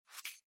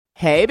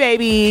Hey,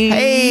 babies.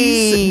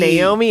 Hey.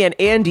 Naomi and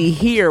Andy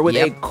here with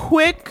a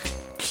quick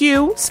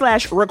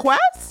Q/request.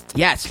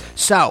 Yes.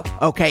 So,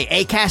 okay,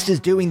 Acast is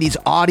doing these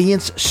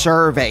audience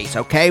surveys,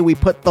 okay? We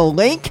put the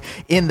link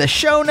in the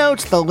show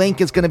notes. The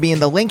link is going to be in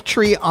the link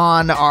tree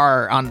on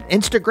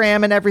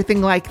Instagram and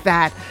everything like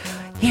that.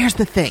 Here's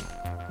the thing,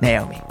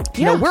 Naomi.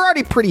 You know, we're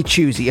already pretty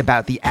choosy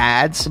about the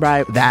ads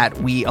that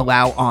we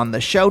allow on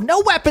the show.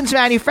 No weapons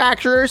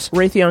manufacturers.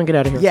 Raytheon, get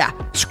out of here. Yeah,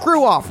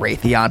 screw off,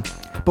 Raytheon.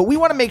 But we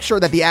want to make sure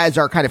that the ads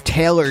are kind of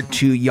tailored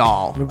to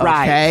y'all,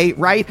 okay?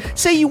 Right?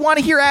 Say you want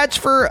to hear ads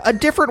for A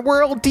Different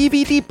World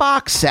DVD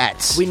box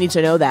sets. We need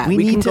to know that.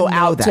 We can go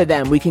out to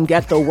them. We can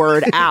get the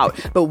word out.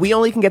 But we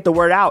only can get the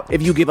word out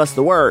if you give us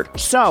the word.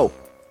 So,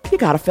 you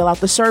got to fill out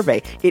the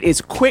survey. It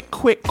is quick,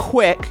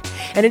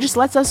 and it just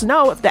lets us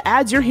know if the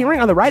ads you're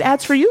hearing are the right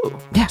ads for you.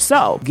 Yeah.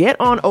 So, get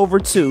on over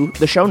to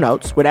the show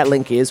notes where that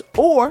link is,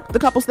 or the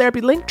Couples Therapy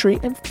link tree,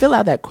 and fill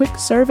out that quick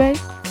survey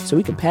so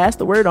we can pass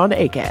the word on to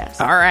Acast.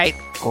 All right,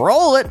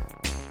 roll it.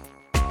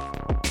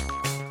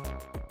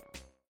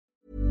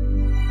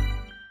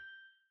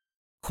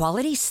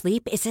 Quality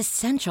sleep is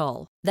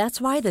essential.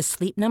 That's why the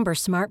Sleep Number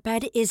Smart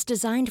Bed is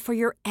designed for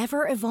your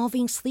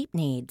ever-evolving sleep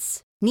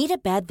needs. Need a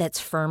bed that's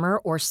firmer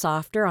or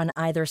softer on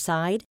either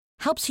side?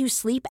 Helps you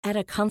sleep at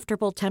a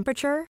comfortable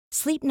temperature?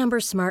 Sleep Number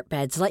Smart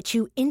Beds let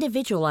you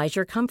individualize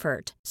your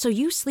comfort, so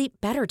you sleep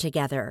better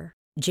together.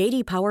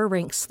 J.D. Power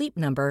ranks Sleep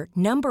Number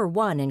number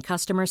 1 in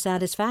customer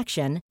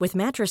satisfaction with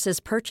mattresses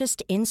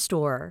purchased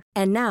in-store.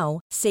 And now,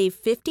 save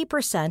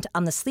 50%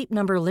 on the Sleep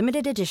Number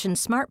Limited Edition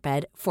Smart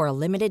Bed for a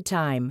limited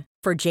time.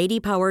 For J.D.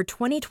 Power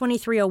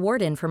 2023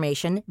 award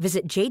information,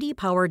 visit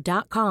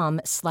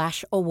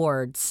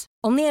jdpower.com/awards.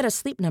 Only at a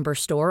Sleep Number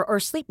store or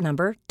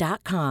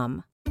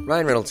sleepnumber.com.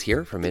 Ryan Reynolds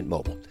here from Mint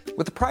Mobile.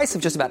 With the price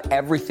of just about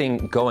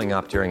everything going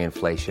up during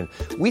inflation,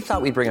 we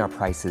thought we'd bring our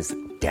prices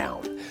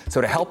down.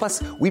 So to help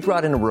us, we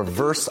brought in a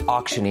reverse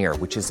auctioneer,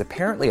 which is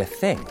apparently a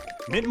thing.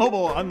 Mint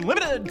Mobile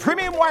Unlimited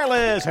Premium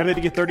Wireless. How to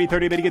get 30,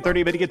 30, bit to get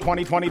 30, bit to get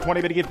 20, 20,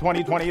 20, bit to get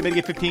 20, 20, bit to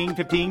get 15,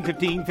 15,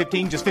 15,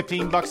 15, just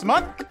 $15 a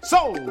month?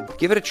 Sold!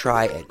 Give it a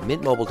try at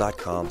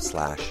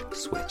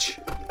mintmobile.com/switch.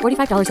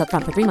 $45 up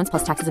front for 3 months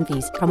plus taxes and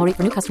fees. Promo rate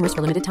for new customers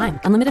for limited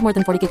time. Unlimited more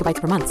than 40 gigabytes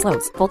per month.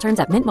 Slows full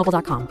terms at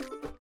mintmobile.com.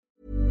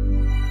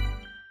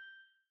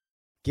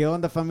 ¿Qué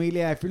onda,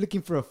 familia? If you're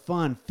looking for a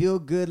fun,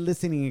 feel-good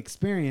listening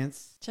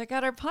experience, check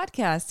out our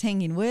podcast,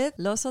 Hanging with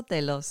Los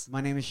Otelos.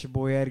 My name is your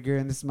boy Edgar,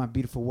 and this is my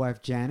beautiful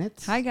wife,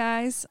 Janet. Hi,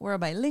 guys. We're a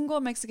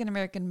bilingual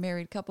Mexican-American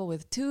married couple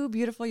with 2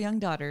 beautiful young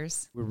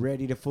daughters. We're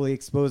ready to fully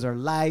expose our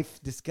life,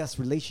 discuss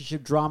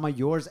relationship drama,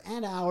 yours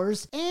and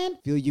ours, and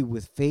fill you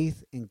with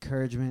faith,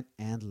 encouragement,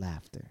 and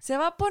laughter. Se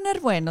va a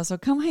poner bueno, so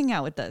come hang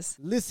out with us.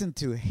 Listen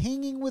to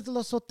Hanging with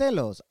Los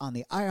Otelos on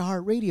the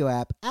iHeartRadio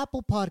app,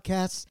 Apple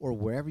Podcasts, or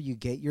wherever you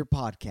get your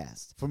podcasts.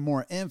 For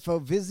more info,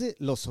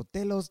 visit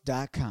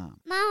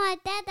losotelos.com. Mama,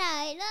 Dada,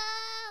 I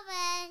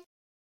love it.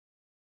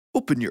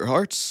 Open your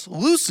hearts,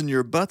 loosen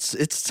your butts.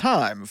 It's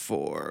time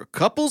for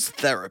Couples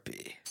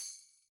Therapy.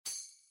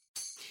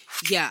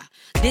 Yeah,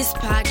 this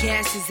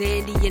podcast is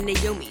Andy and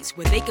Naomi's,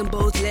 where they can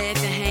both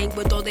laugh and hang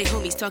with all their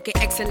homies, talking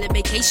excellent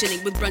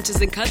vacationing with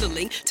brunches and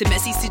cuddling, to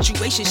messy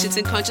situationships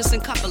and conscious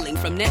and coupling,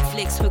 from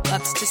Netflix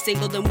hookups to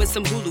single them with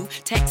some Hulu,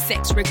 text,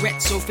 sex,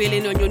 regrets, or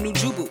feeling on your new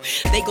jubu.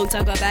 They gon'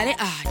 talk about it,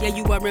 yeah,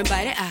 you are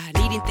invited,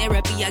 needing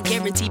therapy, I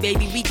guarantee,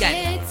 baby, we got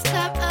it. It's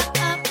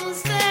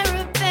couples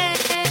therapy.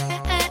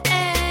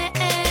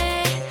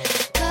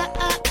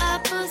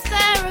 Couples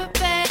therapy.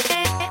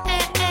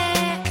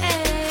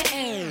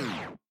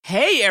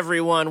 Hey,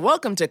 everyone.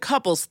 Welcome to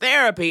Couples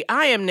Therapy.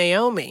 I am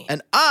Naomi.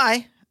 And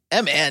I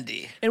am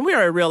Andy. And we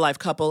are a real-life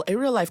couple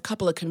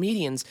of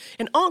comedians.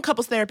 And on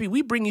Couples Therapy,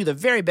 we bring you the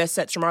very best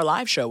sets from our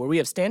live show, where we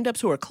have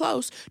stand-ups who are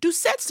close do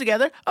sets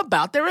together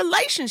about their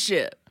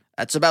relationship.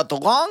 That's about the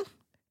long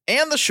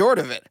and the short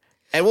of it.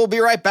 And we'll be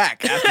right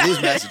back after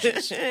these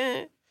messages.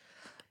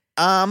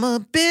 I'm a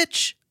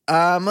bitch.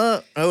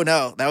 Oh,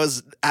 no. That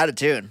was out of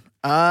tune.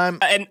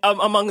 And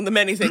among the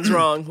many things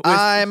wrong.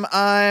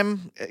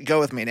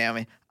 Go with me,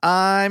 Naomi.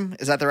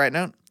 Is that the right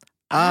note?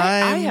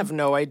 I have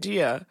no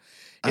idea.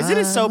 Isn't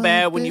it so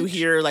bad when you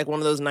hear like one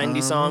of those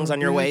 90s songs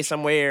on your way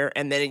somewhere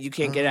and then you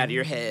can't get out of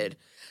your head?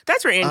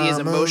 That's where Andy is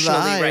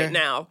emotionally right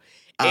now.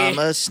 I'm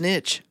a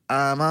snitch.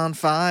 I'm on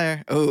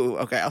fire. Oh,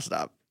 okay, I'll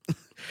stop.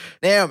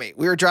 Naomi,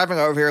 we were driving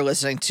over here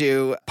listening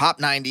to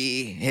Pop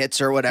 90 hits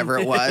or whatever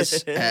it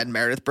was, and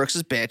Meredith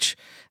Brooks' Bitch.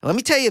 Let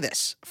me tell you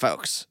this,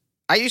 folks.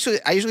 I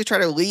usually try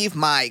to leave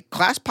my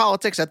class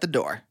politics at the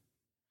door.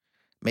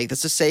 Make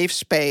this a safe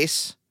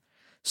space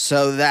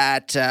so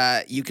that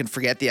you can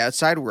forget the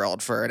outside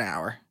world for an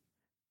hour.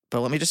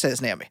 But let me just say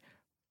this, Naomi.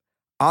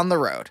 On the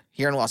road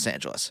here in Los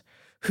Angeles,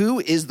 who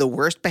is the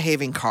worst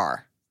behaving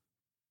car?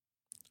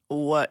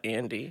 What,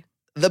 Andy?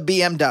 The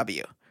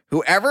BMW.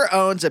 Whoever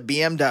owns a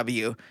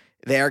BMW,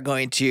 they are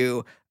going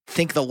to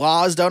think the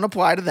laws don't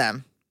apply to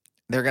them.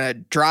 They're going to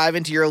drive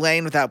into your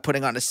lane without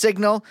putting on a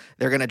signal.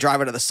 They're going to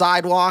drive onto the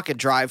sidewalk and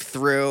drive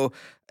through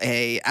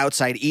a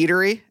outside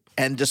eatery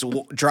and just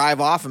drive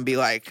off and be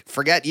like,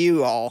 forget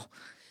you all.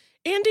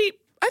 Andy,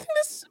 I think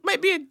this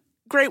might be a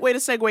great way to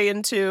segue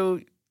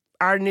into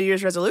our New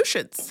Year's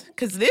resolutions.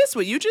 Because this,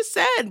 what you just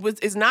said,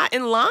 is not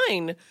in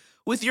line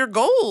with your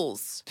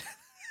goals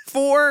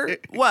for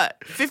what?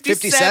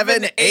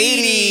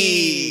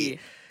 5780.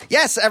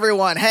 Yes,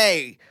 everyone.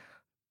 Hey,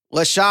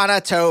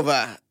 Lashana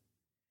Tova.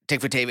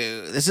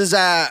 Tikvatevu. This is,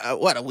 a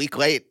week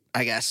late,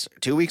 I guess.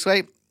 2 weeks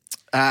late?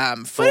 For but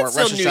it's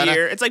still Rosh Hashanah. New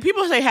Year. It's like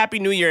people say Happy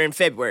New Year in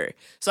February.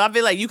 So I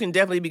feel like you can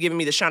definitely be giving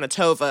me the Shana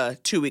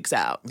Tova 2 weeks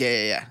out.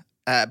 Yeah.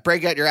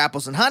 Break out your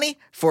apples and honey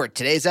for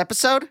today's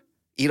episode.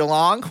 Eat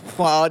along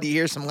while you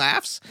hear some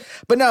laughs.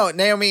 But no,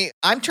 Naomi,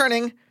 I'm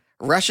turning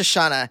Rosh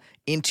Hashanah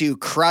into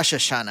Crush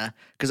Hashanah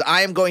because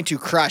I am going to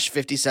crush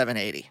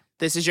 5780.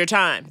 This is your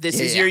time.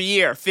 This is your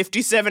year.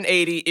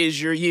 5780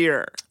 is your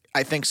year.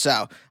 I think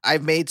so.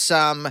 I've made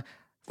some.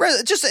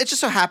 It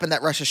just so happened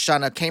that Rosh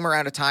Hashanah came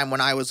around a time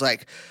when I was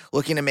like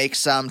looking to make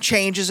some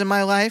changes in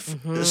my life,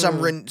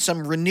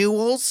 some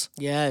renewals.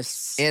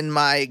 Yes, in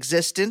my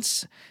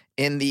existence,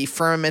 in the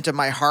firmament of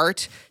my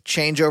heart,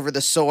 change over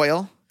the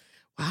soil.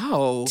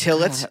 Wow,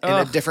 till it in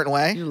a different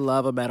way. You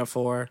love a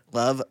metaphor.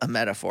 Love a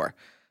metaphor.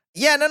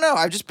 Yeah, no.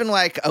 I've just been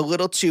like a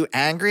little too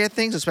angry at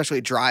things,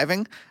 especially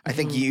driving. I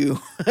think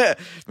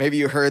maybe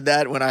you heard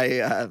that when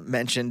I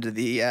mentioned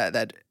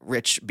that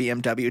rich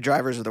BMW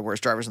drivers are the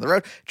worst drivers on the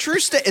road.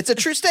 It's a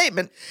true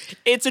statement.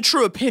 It's a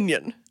true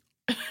opinion.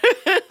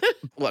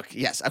 Look,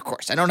 yes, of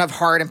course. I don't have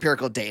hard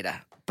empirical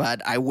data,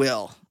 but I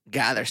will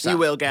gather some. You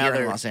will gather.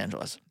 Here in Los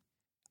Angeles.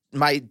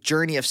 My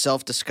journey of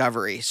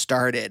self-discovery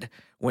started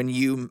when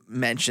you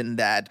mentioned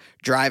that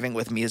driving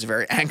with me is a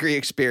very angry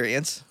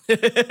experience.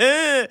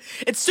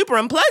 It's super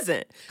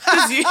unpleasant.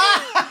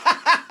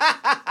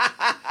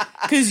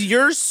 Because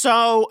you're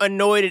so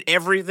annoyed at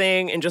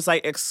everything and just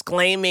like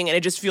exclaiming, and it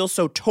just feels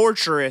so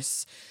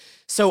torturous,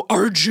 so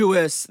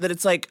arduous that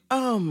it's like,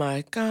 oh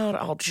my God,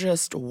 I'll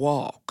just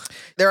walk.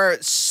 There are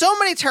so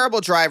many terrible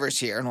drivers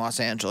here in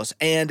Los Angeles,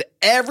 and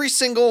every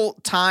single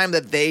time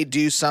that they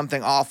do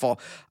something awful,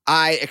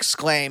 I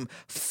exclaim,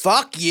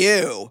 fuck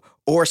you,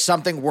 or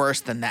something worse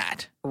than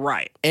that.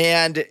 Right.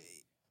 And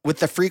with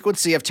the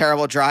frequency of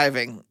terrible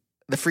driving,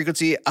 the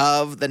frequency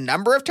of the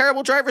number of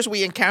terrible drivers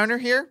we encounter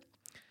here,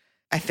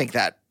 I think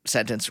that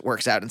sentence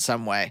works out in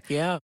some way.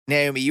 Yeah.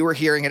 Naomi, you were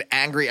hearing an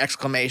angry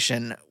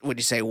exclamation, would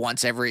you say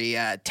once every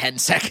 10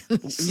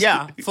 seconds?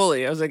 Yeah,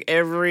 fully. I was like,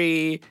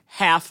 every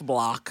half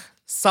block,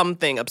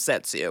 something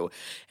upsets you.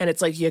 And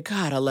it's like, you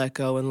gotta let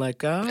go and let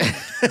go.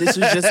 This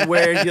is just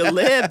where you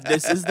live.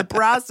 This is the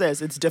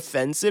process. It's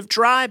defensive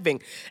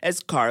driving,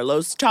 as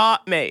Carlos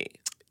taught me.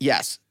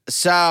 Yes.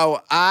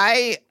 So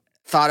I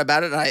thought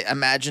about it. I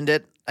imagined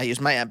it. I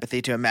used my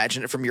empathy to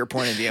imagine it from your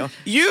point of view.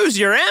 Use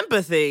your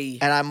empathy.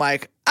 And I'm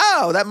like,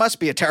 oh, that must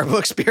be a terrible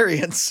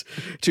experience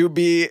to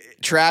be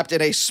trapped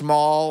in a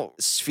small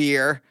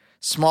sphere,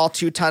 small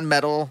 2-ton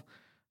metal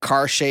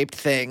car-shaped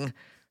thing.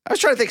 I was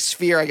trying to think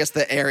sphere, I guess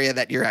the area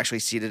that you're actually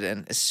seated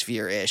in is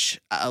sphere-ish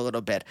a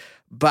little bit.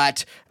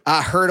 But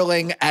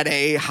hurtling at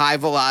a high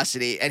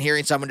velocity and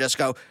hearing someone just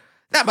go,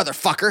 that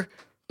motherfucker,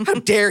 how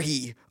dare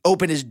he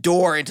open his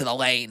door into the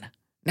lane?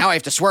 Now I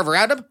have to swerve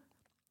around him?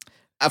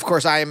 Of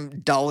course, I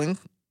am dulling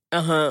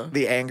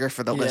the anger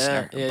for the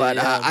listener. But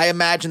I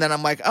imagine that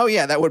I'm like, oh,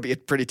 yeah, that would be a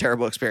pretty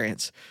terrible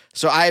experience.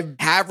 So I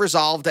have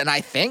resolved, and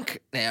I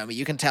think, Naomi,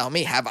 you can tell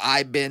me, have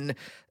I been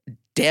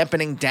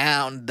dampening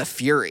down the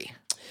fury?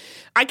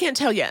 I can't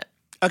tell yet.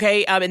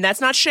 Okay. And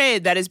that's not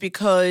shade. That is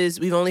because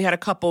we've only had a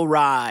couple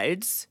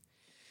rides.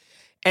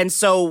 And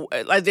so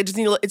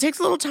it takes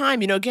a little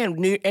time,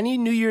 again, any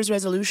New Year's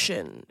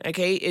resolution.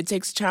 Okay. It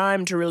takes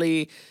time to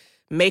really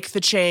make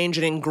the change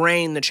and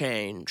ingrain the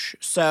change.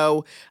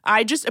 So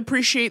I just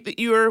appreciate that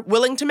you're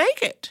willing to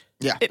make it.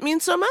 Yeah. It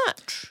means so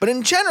much. But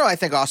in general, I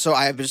think also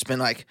I have just been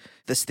like,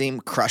 this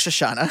theme, Crush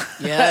Hashanah.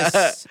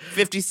 Yes.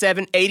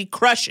 5780,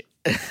 crush it.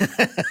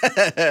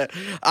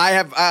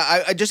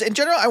 I just, in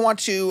general, I want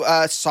to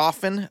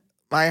soften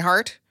my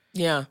heart.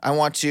 Yeah. I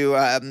want to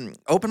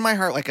open my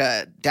heart like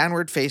a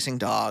downward-facing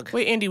dog.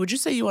 Wait, Andy, would you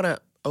say you want to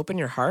open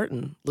your heart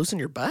and loosen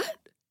your butt?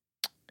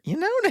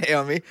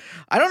 Naomi,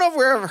 I don't know if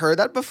we've ever heard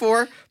that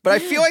before, but I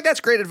feel like that's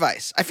great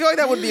advice. I feel like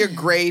that would be a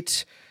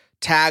great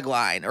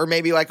tagline, or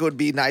maybe like it would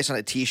be nice on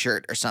a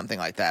T-shirt or something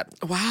like that.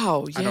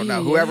 Wow. Yeah, I don't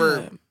know.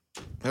 Whoever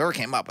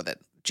came up with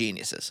it,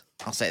 geniuses.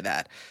 I'll say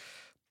that.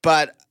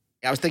 But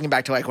I was thinking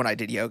back to like when I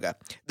did yoga.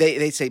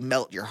 They say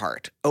melt your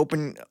heart.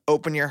 Open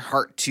your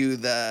heart to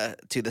the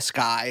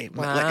sky.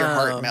 Wow. Let your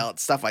heart melt.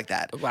 Stuff like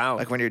that. Wow.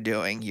 Like when you're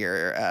doing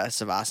your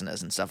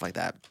savasanas and stuff like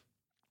that.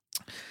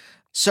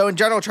 So in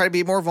general, try to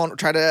be more vulnerable.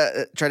 Try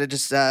to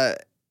just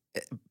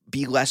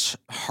be less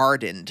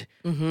hardened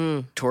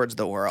towards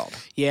the world.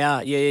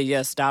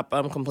 Yeah. Stop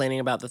complaining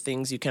about the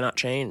things you cannot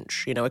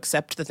change.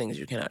 Accept the things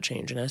you cannot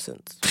change, in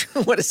essence.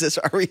 What is this?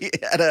 Are we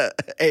at a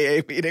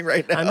AA meeting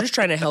right now? I'm just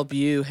trying to help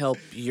you help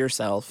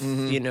yourself,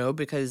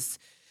 because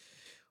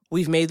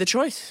we've made the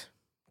choice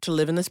to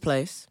live in this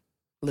place,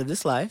 live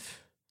this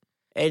life,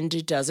 and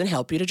it doesn't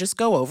help you to just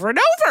go over and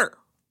over.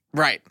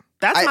 Right.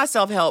 That's my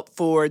self-help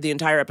for the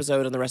entire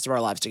episode and the rest of our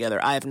lives together.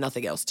 I have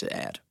nothing else to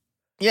add.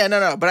 Yeah,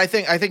 no. But I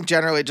think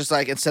generally just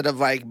like instead of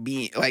like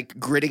me like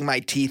gritting my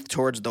teeth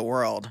towards the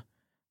world,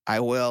 I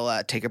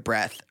will take a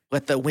breath.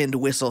 Let the wind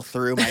whistle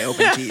through my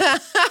open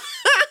teeth.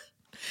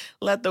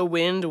 Let the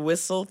wind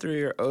whistle through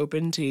your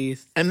open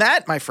teeth. And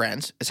that, my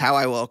friends, is how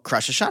I will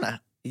crush Hashanah.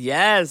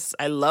 Yes,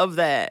 I love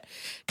that.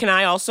 Can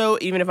I also,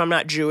 even if I'm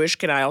not Jewish,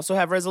 can I also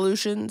have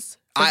resolutions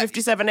for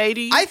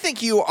 5780? I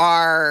think you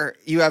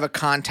have a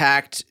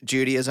contact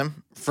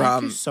Judaism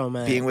from so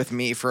much. Being with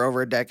me for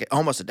over a decade,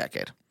 almost a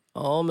decade.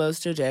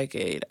 Almost a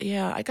decade.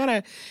 Yeah, I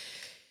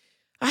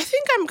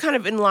think I'm kind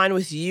of in line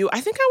with you.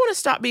 I think I want to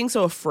stop being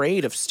so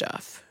afraid of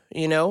stuff.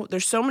 You know,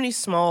 there's so many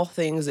small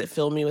things that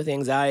fill me with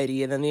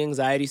anxiety, and then the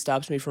anxiety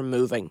stops me from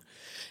moving.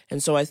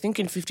 And so I think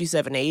in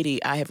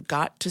 5780, I have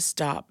got to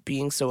stop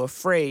being so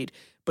afraid.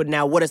 But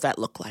now what does that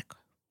look like?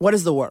 What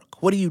is the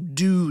work? What do you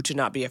do to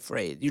not be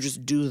afraid? You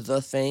just do the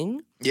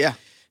thing? Yeah.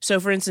 So,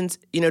 for instance,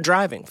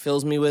 driving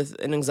fills me with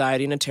an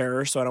anxiety and a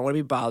terror, so I don't want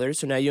to be bothered.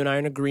 So now you and I are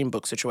in a green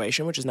book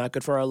situation, which is not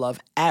good for our love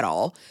at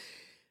all.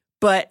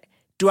 But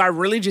do I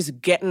really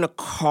just get in a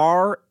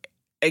car,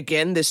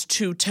 again, this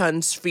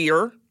 2-ton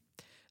sphere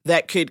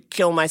that could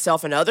kill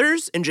myself and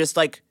others and just,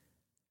 like,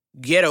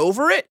 get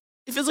over it?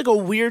 It feels like a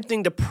weird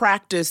thing to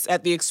practice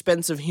at the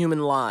expense of human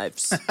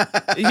lives,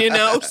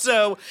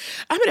 So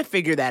I'm going to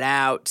figure that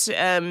out.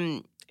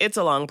 It's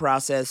a long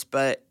process,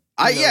 but...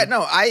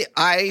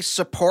 I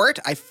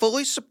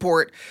fully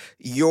support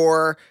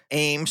your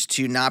aims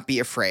to not be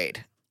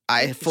afraid.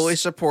 I fully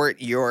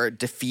support your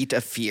defeat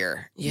of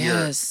fear.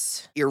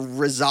 Yes. You're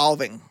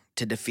resolving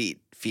to defeat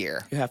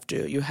fear. You have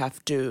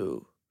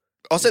to.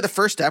 I'll say the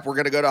first step, we're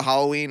going to go to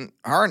Halloween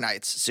Horror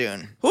Nights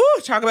soon. Ooh,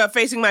 talk about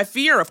facing my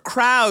fear of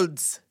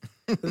crowds.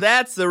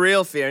 That's the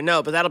real fear.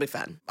 No, but that'll be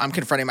fun. I'm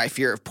confronting my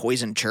fear of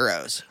poison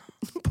churros.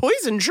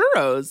 Poison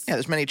churros? Yeah,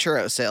 there's many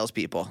churro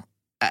salespeople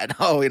at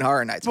Halloween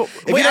Horror Nights. Well,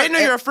 wait, I didn't know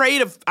you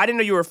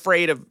were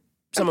afraid of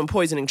someone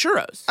poisoning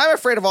churros. I'm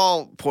afraid of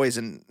all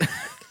poison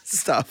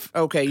stuff.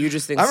 Okay, you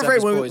just think I'm stuff afraid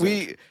is when poison.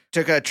 we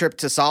took a trip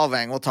to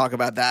Solvang, we'll talk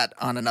about that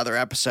on another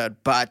episode,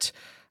 but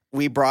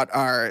we brought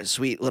our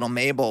sweet little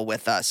Mabel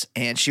with us,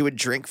 and she would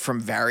drink from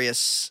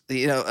various,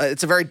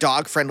 it's a very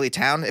dog-friendly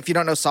town. If you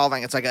don't know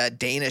Solvang, it's like a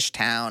Danish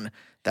town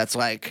that's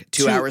like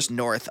 2 hours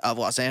north of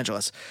Los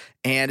Angeles,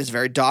 and it's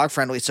very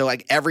dog-friendly. So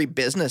like every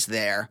business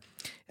there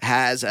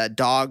has a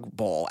dog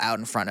bowl out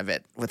in front of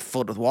it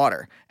filled with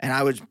water. And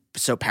I was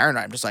so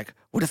paranoid. I'm just like,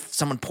 what if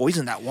someone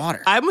poisoned that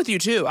water? I'm with you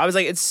too. I was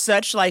like, it's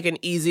such like an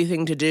easy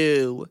thing to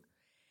do.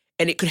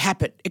 And it could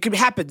happen. It could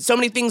happen. So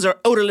many things are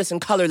odorless and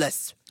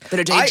colorless that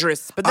are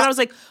dangerous. But then I was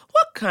like,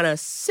 what kind of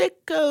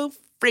sicko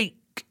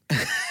freak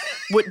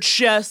would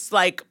just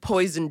like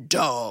poison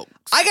dogs?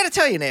 I got to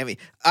tell you, Naomi,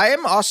 I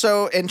am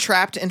also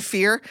entrapped in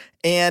fear.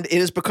 And it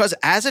is because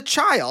as a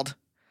child,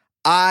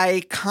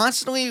 I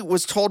constantly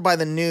was told by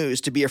the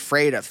news to be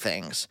afraid of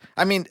things.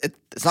 I mean,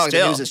 it's not like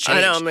the news has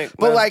changed. I know,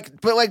 but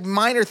like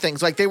minor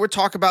things. Like they would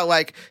talk about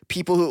like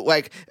people who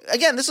like,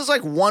 again, this is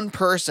like one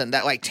person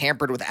that like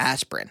tampered with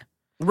aspirin.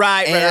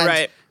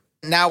 Right.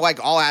 Now, like,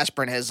 all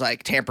aspirin has,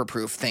 like,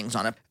 tamper-proof things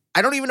on it.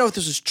 I don't even know if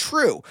this is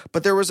true,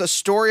 but there was a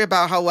story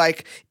about how,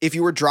 like, if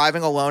you were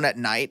driving alone at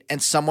night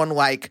and someone,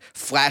 like,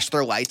 flashed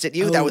their lights at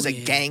you, that was a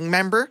gang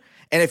member,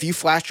 and if you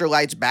flashed your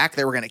lights back,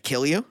 they were going to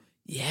kill you.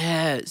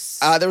 Yes.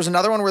 There was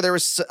another one where there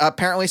was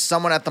apparently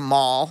someone at the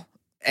mall,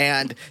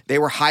 and they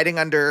were hiding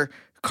under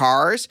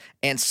cars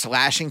and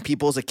slashing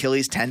people's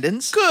Achilles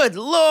tendons. Good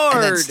Lord.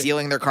 And then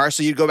stealing their car.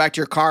 So you'd go back to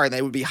your car and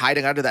they would be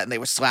hiding under that and they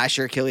would slash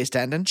your Achilles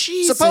tendon.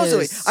 Jesus.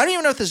 Supposedly. I don't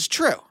even know if this is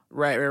true.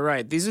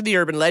 Right. These are the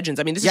urban legends.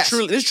 I mean, this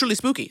is truly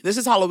spooky. This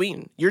is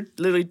Halloween. You're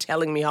literally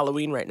telling me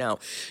Halloween right now.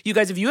 You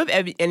guys, if you have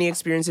any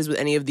experiences with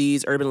any of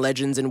these urban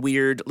legends and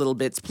weird little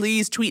bits,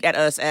 please tweet at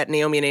us at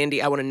Naomi and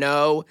Andy. I want to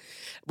know.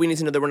 We need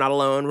to know that we're not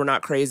alone. We're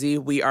not crazy.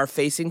 We are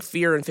facing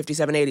fear in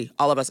 5780.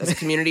 All of us as a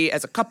community,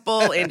 as a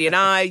couple, Andy and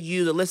I,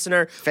 you, the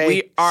listener.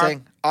 We are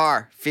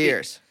our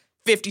fears.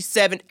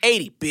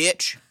 5780,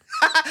 bitch.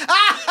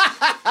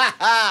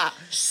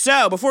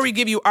 So, before we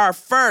give you our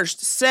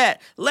first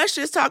set, let's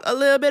just talk a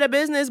little bit of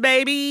business,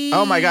 baby.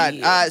 Oh, my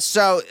God.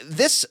 So,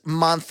 this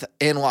month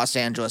in Los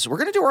Angeles, we're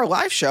going to do our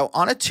live show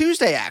on a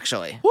Tuesday,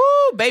 actually.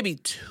 Woo, baby.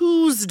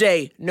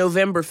 Tuesday,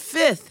 November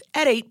 5th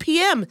at 8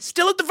 p.m.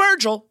 Still at the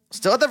Virgil.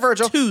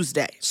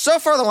 Tuesday. So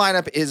far, the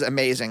lineup is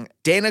amazing.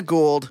 Dana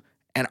Gould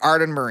and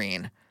Arden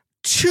Marine.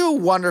 Two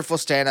wonderful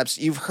stand-ups.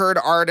 You've heard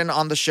Arden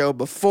on the show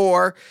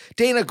before.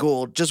 Dana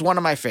Gould, just one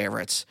of my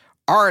favorites.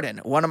 Arden,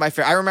 one of my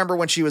favorites. I remember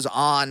when she was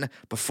on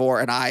before,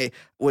 and I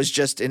was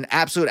just in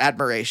absolute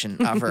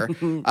admiration of her.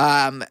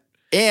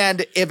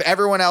 And if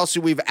everyone else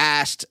who we've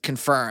asked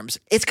confirms,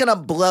 it's going to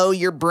blow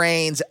your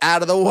brains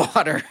out of the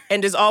water.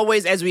 And as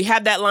always, as we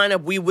have that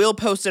lineup, we will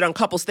post it on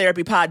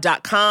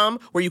couplestherapypod.com,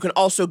 where you can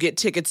also get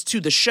tickets to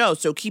the show.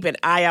 So keep an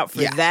eye out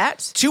for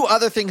that. 2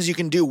 other things you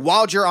can do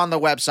while you're on the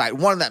website.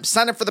 One of them,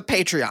 sign up for the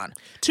Patreon.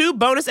 2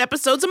 bonus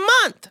episodes a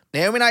month.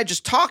 Naomi and I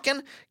just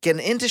talking,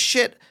 getting into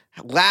shit,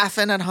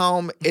 laughing at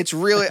home.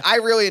 I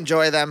really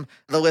enjoy them.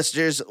 The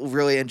listeners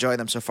really enjoy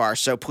them so far.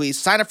 So please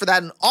sign up for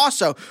that. And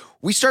also,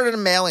 we started a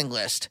mailing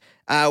list,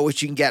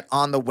 which you can get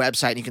on the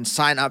website. You can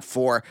sign up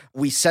for.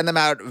 We send them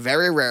out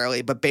very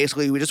rarely, but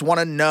basically we just want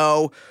to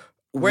know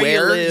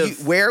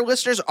where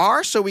listeners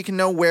are so we can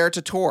know where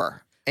to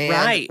tour.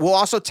 And we'll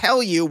also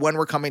tell you when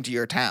we're coming to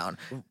your town.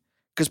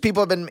 Because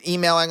people have been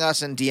emailing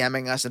us and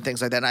DMing us and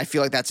things like that, and I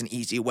feel like that's an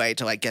easy way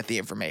to get the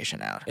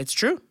information out. It's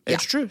true.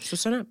 It's true. So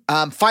sign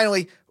up.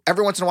 Finally,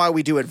 every once in a while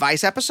we do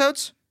advice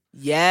episodes.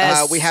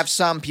 Yes. We have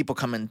some people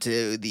come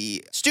into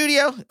the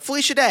studio,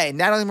 Felicia Day,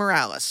 Natalie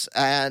Morales,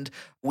 and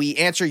we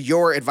answer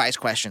your advice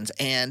questions.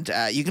 And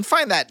you can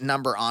find that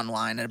number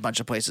online at a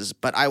bunch of places,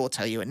 but I will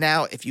tell you it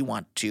now if you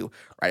want to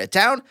write it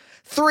down.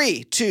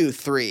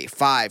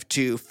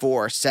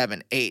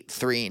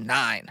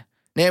 323-524-7839.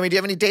 Naomi, do you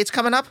have any dates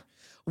coming up?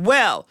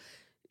 Well,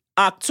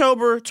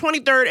 October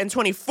 23rd and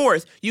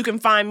 24th, you can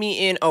find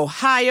me in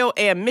Ohio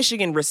and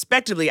Michigan,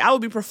 respectively. I will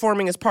be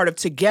performing as part of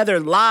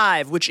Together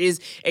Live, which is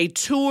a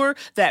tour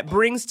that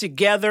brings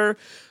together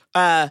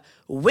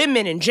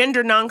women and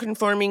gender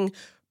nonconforming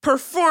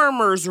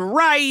performers,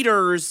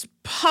 writers,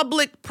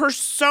 public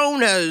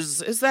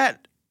personas. Is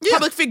that... Yeah.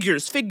 Public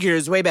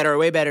figures, way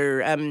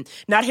better.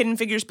 Not hidden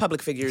figures,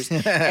 public figures.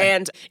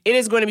 And it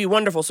is going to be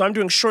wonderful. So I'm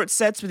doing short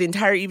sets, but the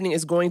entire evening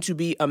is going to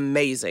be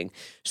amazing.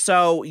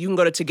 So you can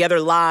go to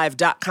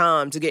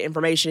togetherlive.com to get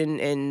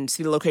information and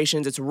see the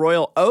locations. It's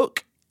Royal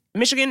Oak,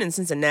 Michigan, and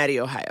Cincinnati,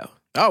 Ohio.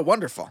 Oh,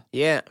 wonderful.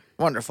 Yeah.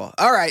 Wonderful.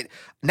 All right.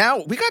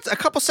 Now, we got a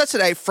couple sets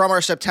today from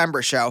our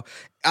September show.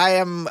 I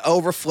am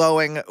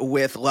overflowing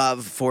with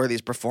love for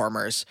these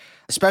performers,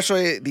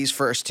 especially these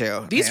first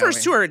two. These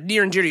first two are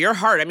near and dear to your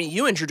heart. I mean,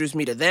 you introduced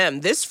me to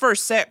them. This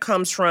first set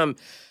comes from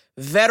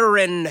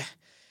veteran,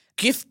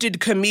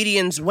 gifted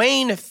comedians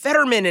Wayne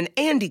Fetterman and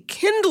Andy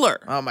Kindler.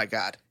 Oh, my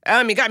God.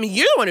 I mean,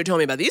 you're the one who told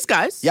me about these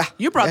guys. Yeah.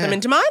 You brought them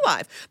into my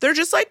life. They're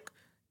just like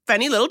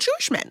funny little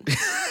Jewish men,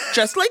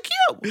 just like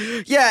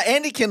you. Yeah,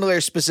 Andy Kindler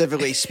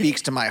specifically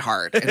speaks to my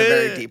heart in a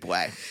very deep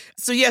way.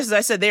 So yes, as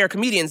I said, they are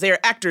comedians, they are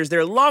actors,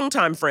 they're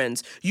longtime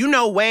friends. You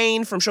know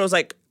Wayne from shows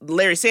like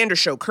Larry Sanders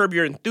Show, Curb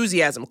Your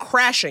Enthusiasm,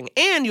 Crashing,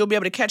 and you'll be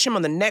able to catch him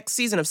on the next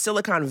season of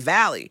Silicon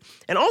Valley.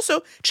 And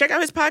also, check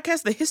out his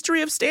podcast, The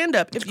History of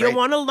Stand-Up, if you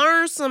want to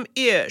learn some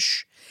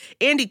ish.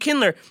 Andy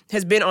Kindler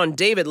has been on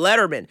David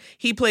Letterman.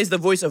 He plays the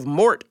voice of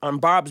Mort on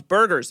Bob's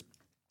Burgers.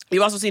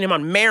 You've also seen him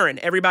on Maron,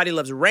 Everybody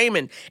Loves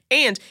Raymond,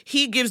 and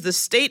he gives the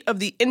State of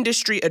the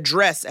Industry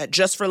address at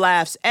Just for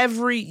Laughs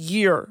every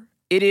year.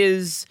 It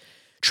is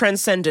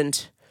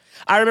transcendent.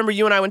 I remember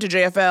you and I went to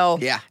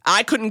JFL. Yeah.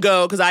 I couldn't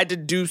go because I had to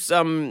do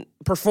some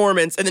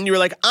performance, and then you were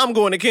like, I'm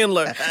going to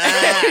Kindler.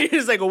 You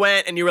just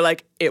went, and you were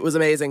like, it was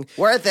amazing.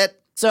 Worth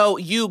it. So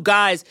you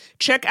guys,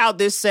 check out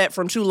this set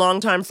from two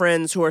longtime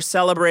friends who are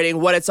celebrating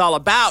what it's all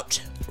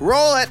about.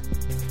 Roll it.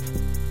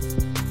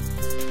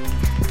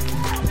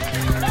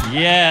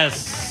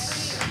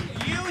 Yes.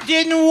 You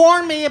didn't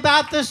warn me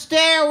about the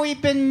stare.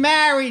 We've been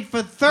married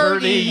for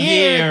 30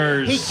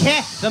 years. He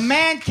can't. The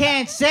man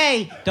can't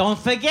say, don't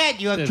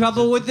forget, you have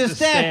trouble with the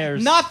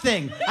stairs.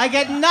 Nothing. I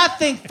get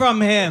nothing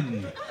from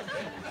him.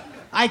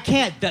 I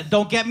can't.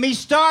 Don't get me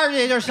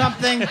started or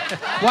something.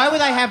 Why would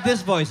I have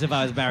this voice if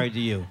I was married to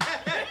you?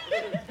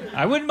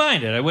 I wouldn't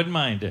mind it. Wayne?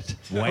 Look at this.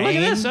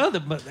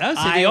 The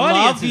I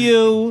audience love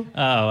you.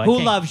 Oh, Who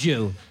loves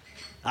you?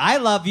 I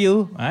love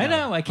you. I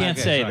know. I can't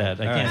say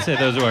that. I All can't right. say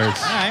those words.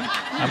 All right.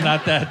 I'm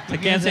not that. I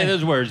can't say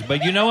those words.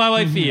 But you know how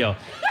I feel.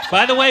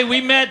 By the way,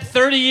 we met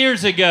 30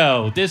 years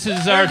ago. This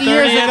is our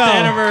 30th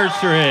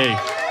anniversary.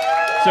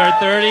 It's our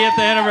 30th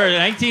anniversary.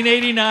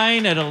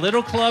 1989 at a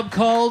little club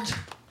called...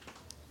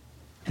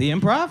 The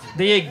Improv?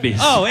 The Igby's.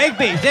 Oh,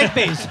 Igby's.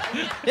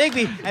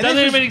 Igby. It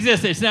doesn't even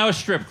exist. It's now a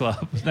strip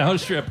club.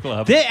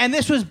 And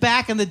this was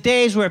back in the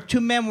days where if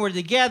two men were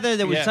together,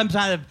 there was some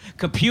kind of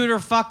computer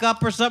fuck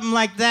up or something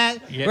like that,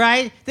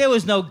 right? There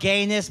was no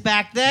gayness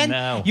back then.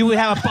 No. You would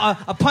have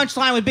a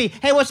punchline would be,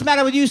 hey, what's the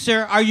matter with you,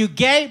 sir? Are you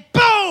gay?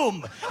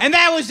 Boom! And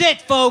that was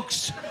it,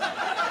 folks.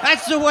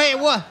 That's the way it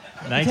was.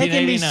 They're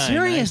taking me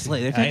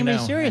seriously. They're taking me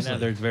seriously. I know,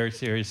 they're very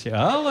serious here.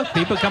 Oh, look,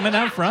 people coming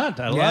out front.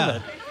 I love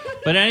it.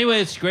 But anyway,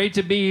 it's great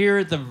to be here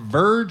at the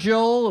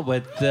Virgil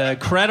with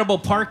credible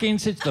parking.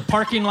 The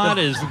parking lot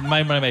is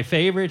one of my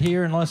favorite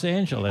here in Los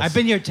Angeles. I've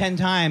been here 10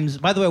 times.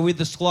 By the way, we're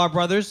the Sklar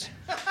brothers.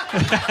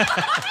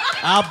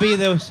 I'll be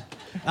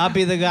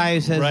the guy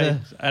who says right.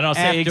 And I'll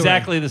say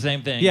exactly the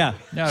same thing. Yeah.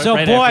 No, so,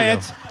 right boy,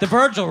 it's the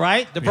Virgil,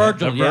 right? The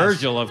Virgil, The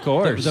Virgil, of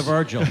course. The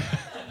Virgil.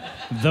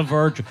 The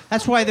Virgil.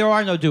 That's why there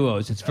are no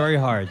duos. It's very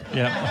hard.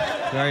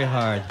 Yeah. Very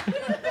hard.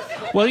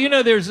 Well,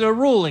 there's a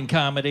rule in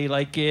comedy,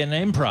 like in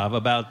improv,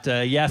 about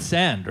yes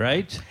and,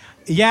 right?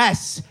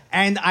 Yes,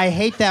 and I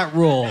hate that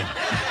rule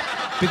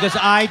because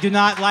I do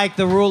not like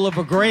the rule of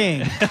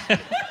agreeing.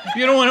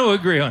 You don't want to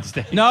agree on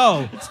stage.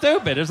 No. It's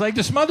stupid. It's like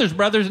the Smothers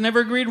Brothers never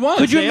agreed once.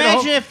 Could you They had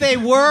a imagine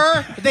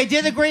if they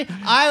did agree?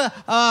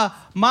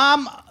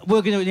 Mom,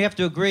 you have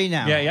to agree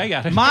now. Yeah, I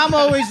got it. Mom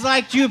always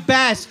liked you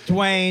best,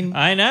 Dwayne.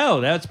 I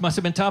know. That must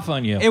have been tough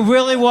on you. It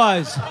really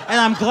was. And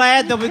I'm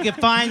glad that we could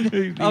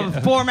find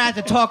a format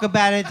to talk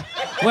about it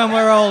when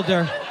we're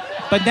older.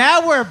 But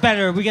now we're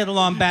better. We get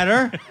along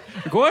better.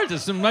 Of course,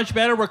 it's much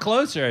better. We're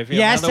closer. I feel.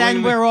 Yes,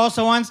 and we're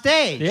also on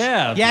stage.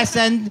 Yeah. Yes,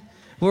 and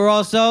we're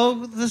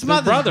also the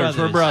Smothers Brothers.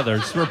 We're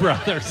brothers. We're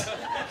brothers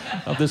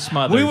of the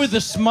Smothers. We were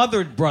the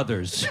Smothered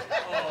Brothers.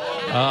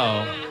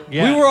 Oh,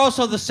 yeah. We were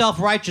also the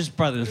Self-Righteous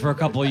Brothers for a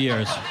couple of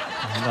years.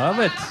 Love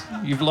it.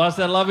 You've lost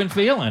that love and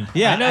feeling.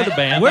 Yeah, I know the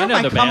band. Where I know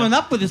am I the coming band.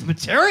 up with this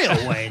material,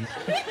 Wayne?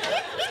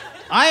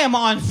 I am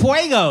on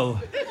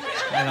fuego.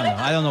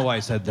 I don't know why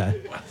I said that.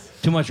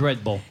 Too much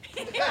Red Bull.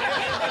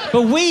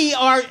 But we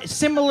are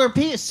similar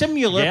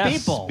Yes,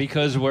 people.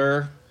 because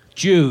we're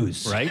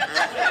Jews. right.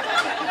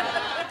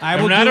 We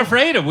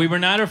We were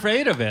not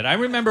afraid of it. I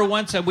remember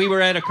once we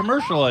were at a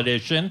commercial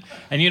audition,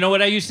 and you know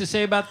what I used to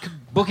say about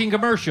booking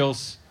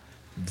commercials?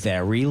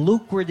 Very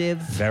lucrative.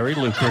 Very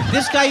lucrative.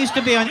 This guy used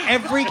to be on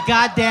every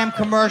goddamn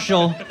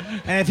commercial,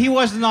 and if he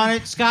wasn't on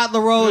it, Scott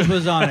LaRose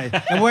was on it.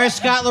 And where's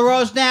Scott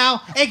LaRose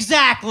now?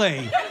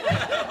 Exactly.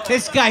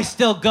 This guy's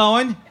still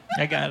going.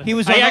 I got it. He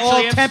was on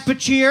All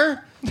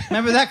Temperature.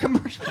 Remember that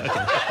commercial? Do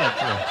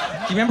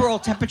you remember All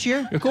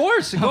Temperature? Of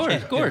course.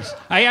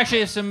 I actually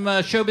have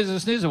some show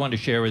business news I wanted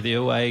to share with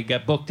you. I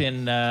got booked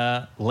in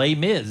Les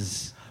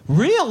Mis.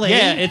 Really?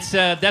 Yeah, it's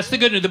that's the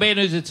good news. The bad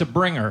news, it's a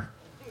bringer.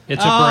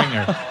 It's a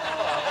bringer.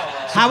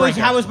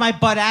 How was my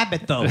Bud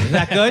Abbott though? Is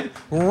that good?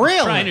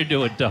 Really? Trying to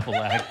do a double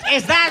act.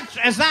 Is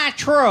that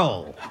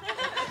true?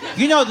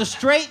 You know, the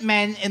straight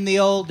men in the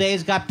old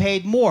days got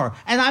paid more,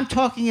 and I'm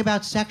talking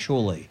about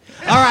sexually.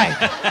 All right.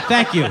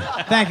 Thank you,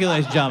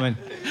 ladies and gentlemen.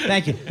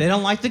 Thank you. They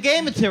don't like the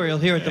gay material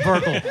here at the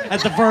Virgil.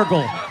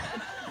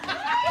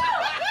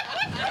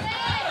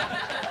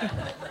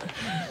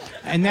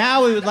 And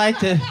now would you like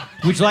to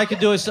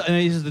do a song?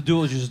 This is the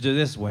duels used to do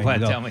this way. What?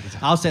 Tell me.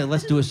 I'll say,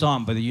 let's do a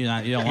song, but you don't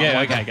want Yeah,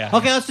 one. okay, got it.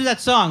 Okay, let's do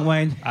that song,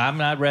 Wayne. I'm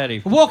not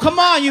ready. Well, come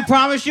on, you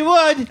promised you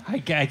would.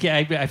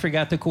 I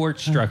forgot the chord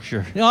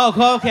structure.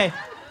 Oh, okay.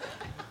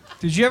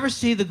 Did you ever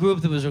see the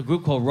group? There was a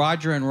group called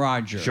Roger and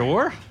Roger.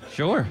 Sure.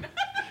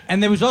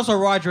 And there was also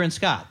Roger and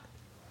Scott.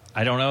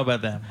 I don't know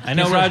about them. I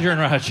know Roger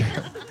and Roger.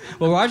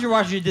 Well, Roger and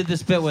Roger did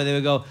this bit where they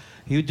would go,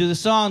 he would do the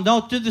song,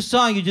 don't do the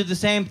song, you do the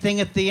same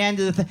thing at the end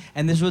of the thing.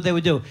 And this is what they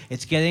would do.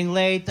 It's getting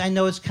late, I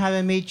know it's time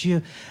to meet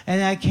you,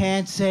 and I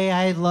can't say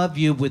I love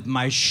you with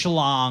my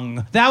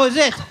schlong. That was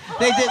it.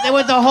 They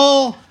went the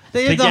whole...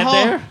 They did to get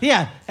there?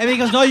 Yeah. And he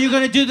goes, no, you're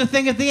going to do the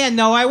thing at the end.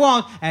 No, I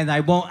won't. And I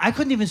won't. I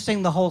couldn't even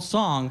sing the whole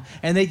song.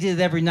 And they did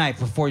it every night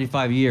for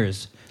 45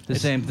 years. The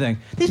same thing.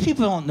 These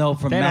people don't know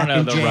from Mac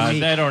and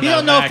Jamie. They don't know. You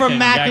don't know from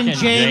Mac and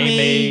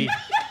Jamie.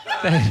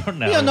 They don't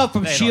know. You don't know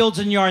from Shields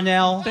and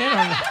Yarnell. They don't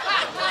know.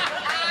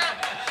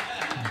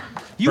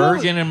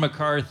 Bergen and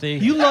McCarthy.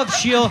 You love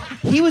Shields.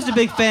 He was a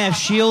big fan of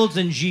Shields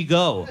and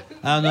Gigot.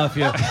 I don't know if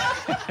you're...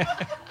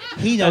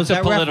 He knows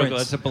that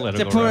reference. It's a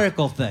political. It's a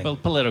political thing.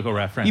 Political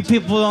reference. You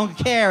people don't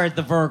care at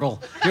the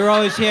Virgil. You're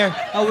always here.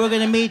 Oh, we're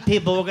gonna meet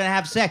people. We're gonna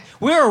have sex.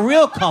 We're a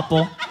real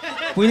couple.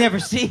 We never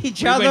see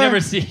each other. We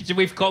never see each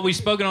other. We've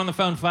spoken on the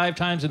phone 5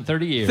 times in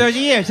 30 years. 30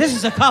 years. This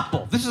is a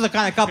couple. This is the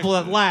kind of couple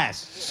that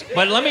lasts.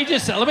 But I'm going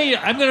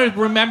to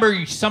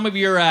remember some of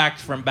your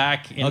acts from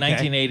back in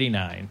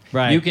 1989.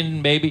 Right. You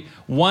can maybe,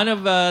 one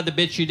of the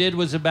bits you did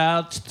was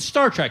about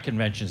Star Trek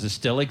conventions that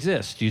still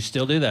exist. Do you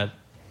still do that?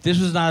 This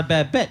was not a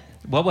bad bit.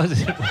 What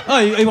was it? Oh,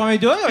 you want me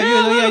to do it?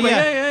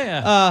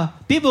 Yeah.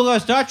 People go to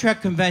Star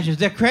Trek conventions.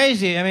 They're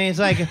crazy. I mean, it's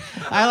like,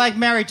 I like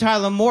Mary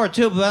Tyler Moore,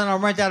 too, but then I'll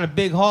rent out a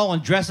big hall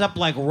and dress up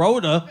like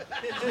Rhoda.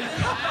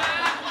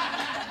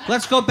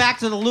 Let's go back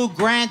to the Lou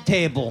Grant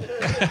table.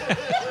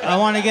 I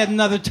want to get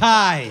another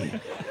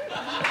tie.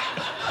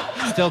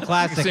 Still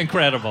classic. It's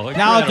incredible.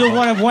 Now I'll do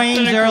one of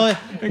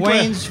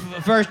Wayne's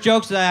first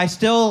jokes that I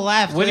still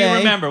laugh What today. do you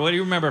remember? What do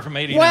you remember from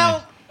 89?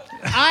 Well,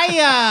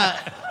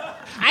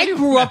 I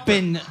grew up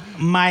in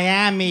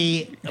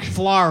Miami,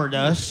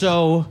 Florida,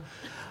 so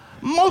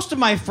most of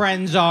my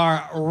friends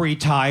are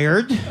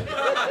retired.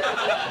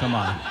 Come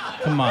on.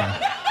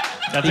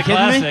 That's You a kidding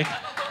me? classic.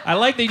 I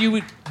like that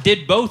you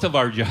did both of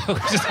our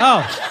jokes.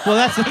 Oh, well,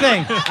 that's the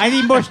thing. I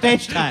need more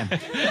stage time. I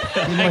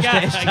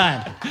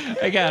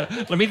got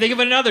it. Let me think of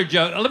another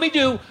joke.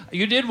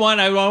 You did one.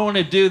 I'm going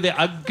to do the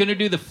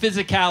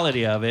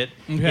physicality of it.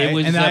 Okay, It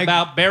was and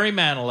about Barry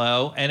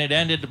Manilow, and it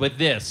ended with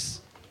this.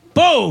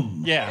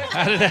 Boom! Yeah.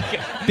 How did that go?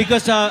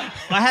 Because I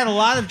had a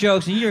lot of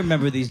jokes, and you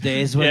remember these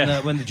days when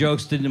Yeah. my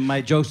jokes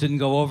didn't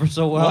go over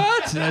so well.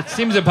 What? That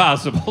seems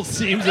impossible.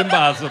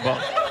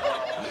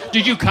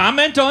 Did you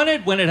comment on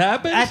it when it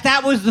happened?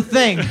 That was the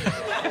thing.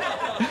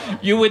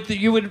 You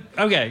would.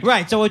 Okay.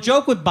 Right. So a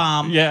joke would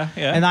bomb. Yeah.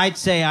 And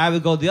I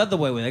would go the other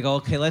way with it. I go,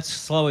 okay, let's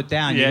slow it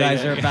down. Yeah, you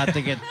guys are yeah. about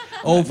to get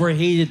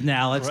overheated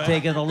now. Let's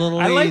take it a little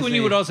I easy. like when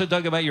you would also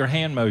talk about your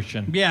hand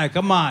motion. Yeah,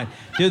 come on.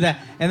 Do that.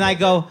 And I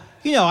go,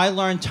 I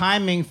learned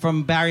timing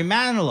from Barry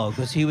Manilow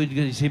because he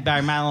would see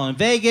Barry Manilow in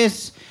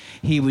Vegas.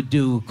 He would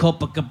do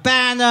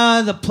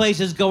Copacabana. The place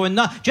is going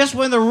nuts. Just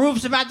when the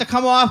roof's about to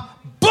come off,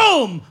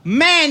 boom,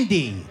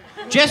 Mandy.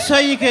 Just so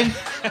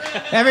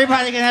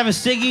everybody can have a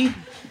ciggy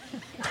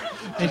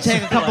and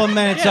take a couple of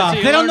minutes off.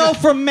 So they don't know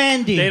from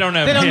Mandy. They don't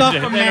know. They don't know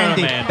from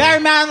Mandy.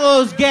 Barry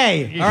Manilow's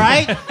gay. All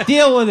right,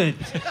 deal with it.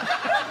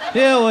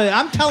 Deal with it.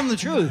 I'm telling the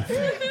truth.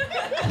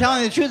 I'm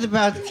telling the truth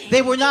about.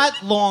 They were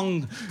not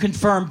long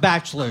confirmed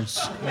bachelors.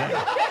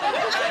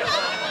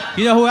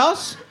 You know who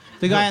else?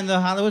 The guy in the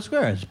Hollywood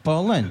Squares,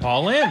 Paul Lynde.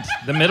 Paul Lynde,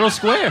 the middle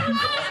square.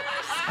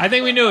 I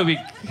think we knew it'd be.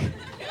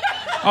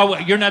 Oh,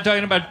 you're not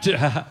talking about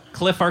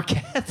Cliff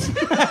Arquette?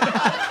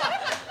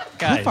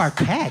 Guys, Cliff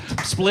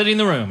Arquette? Splitting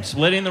the room.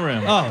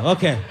 Oh,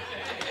 okay.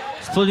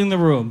 Splitting the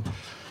room.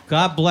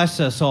 God bless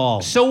us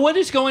all. So what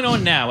is going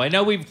on now? I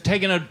know we've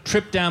taken a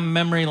trip down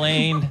memory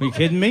lane. Are you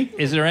kidding me?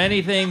 Is there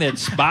anything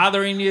that's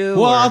bothering you?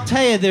 Well, I'll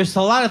tell you, there's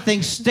a lot of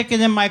things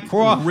sticking in my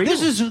craw. Really?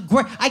 This is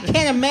great. I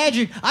can't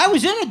imagine. I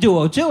was in a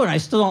duo, too, and I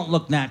still don't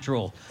look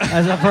natural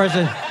as a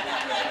person.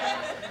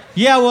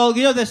 Yeah, well,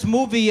 this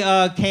movie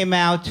came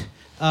out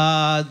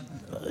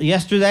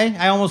yesterday.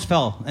 I almost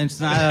fell. And it's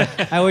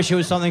not. I wish there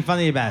was something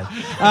funny about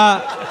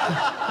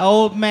it.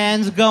 Old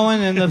man's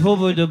going and the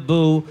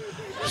boo-boo-da-boo.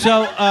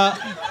 So,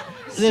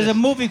 there's a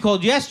movie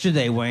called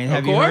Yesterday, Wayne.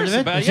 Have you heard of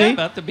it?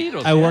 About the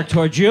Beatles. I work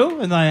towards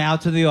you and then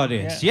out to the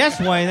audience. Yeah.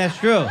 Yes, Wayne, that's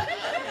true.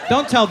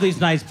 Don't tell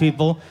these nice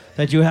people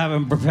that you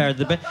haven't prepared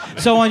the bit.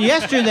 So on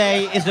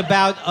Yesterday is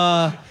about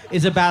a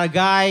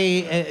guy.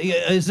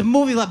 It's a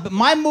movie.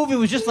 My movie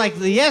was just like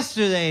the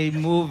Yesterday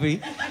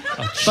movie,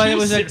 but it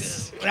was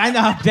I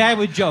know I'm bad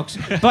with jokes,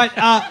 but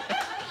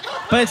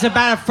it's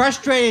about a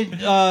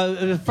frustrated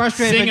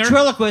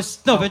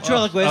ventriloquist. No,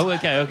 ventriloquist. Oh,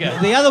 okay.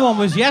 The other one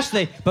was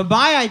Yesterday, but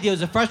my idea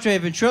was a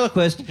frustrated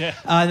ventriloquist. Yeah.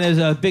 And there's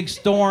a big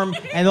storm,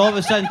 and all of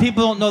a sudden,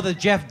 people don't know that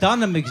Jeff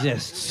Dunham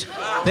exists.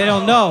 They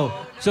don't know.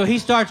 So he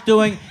starts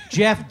doing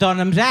Jeff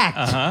Dunham's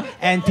act,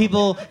 and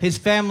his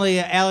family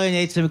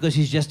alienates him because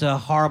he's just a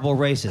horrible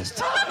racist.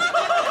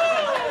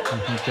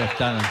 Jeff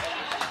Dunham.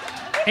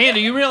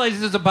 Andy, you realize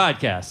this is a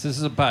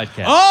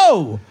podcast.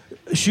 Oh!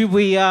 Should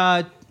we,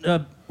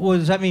 what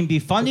does that mean, be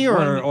funny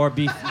or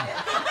be...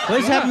 What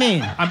does that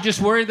mean? I'm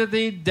just worried that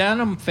the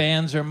Dunham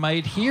fans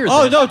might hear this.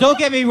 Oh, no, don't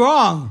get me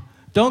wrong.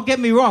 Don't get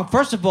me wrong.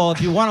 First of all,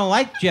 if you want to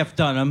like Jeff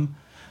Dunham,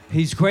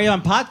 he's great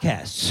on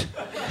podcasts.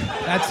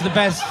 That's the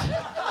best...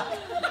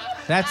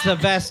 That's the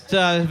best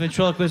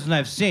ventriloquist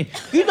I've seen.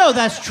 You know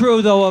that's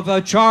true, though,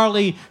 of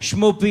Charlie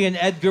Schmoopy and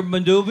Edgar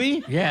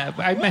Mandubi. Yeah,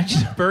 I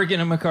mentioned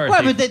Bergen and McCarthy.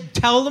 Right, but then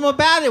tell them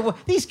about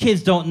it. These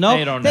kids don't know.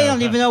 They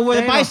don't even know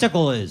where the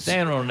bicycle is. They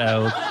don't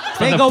know.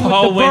 They From go the with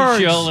Paul the birds.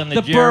 Winchell and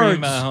the Jerry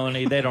birds.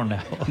 Mahoney. They don't know.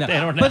 No. They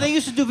don't know. But they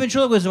used to do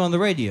ventriloquism on the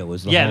radio.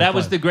 That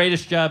was the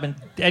greatest job. And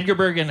Edgar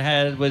Bergen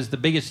was the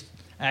biggest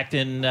act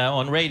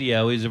on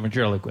radio. He's a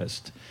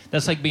ventriloquist.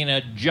 That's like being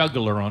a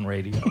juggler on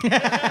radio.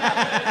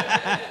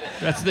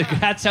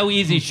 That's how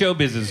easy show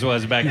business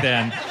was back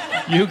then.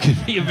 You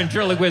could be a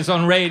ventriloquist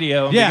on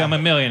radio and become a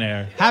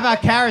millionaire. How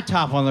about Carrot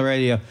Top on the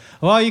radio?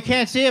 Well, you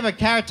can't see it, but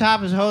Carrot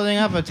Top is holding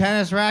up a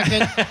tennis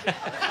racket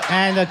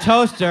and a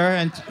toaster,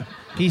 and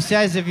he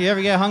says if you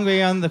ever get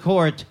hungry on the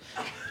court,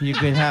 you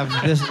could have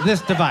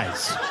this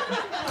device.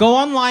 Go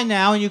online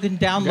now and you can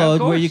download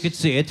where you could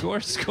see it.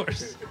 Of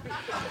course.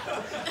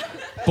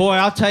 Boy,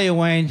 I'll tell you,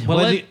 Wayne.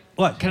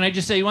 What? Can I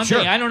just say one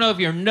thing? I don't know if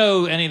you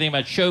know anything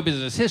about show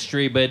business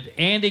history, but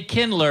Andy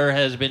Kindler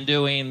has been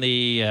doing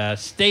the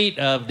State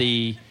of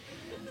the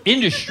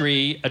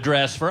Industry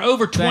address for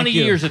over 20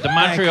 years at the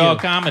Montreal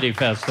Comedy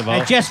Festival.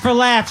 And Just for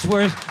Laughs,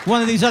 where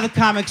one of these other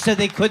comics said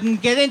they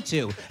couldn't get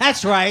into.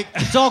 That's right.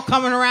 It's all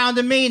coming around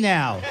to me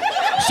now.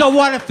 So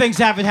what if things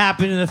haven't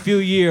happened in a few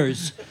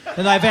years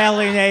and I've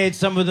alienated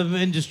some of the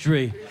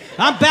industry?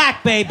 I'm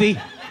back, baby.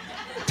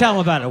 Tell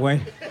them about it,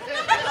 Wayne.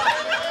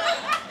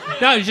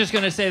 No, I was just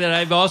going to say that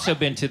I've also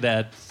been to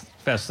that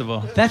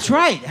festival. That's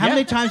right. How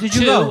many times did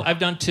you go? I've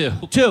done two.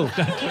 Two.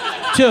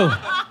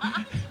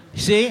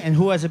 See? And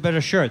who has a better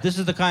shirt? This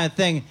is the kind of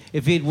thing,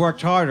 if he'd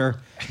worked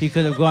harder, he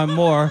could have gone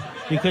more.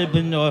 He could have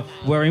been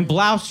wearing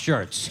blouse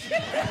shirts.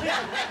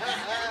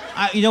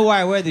 You know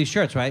why I wear these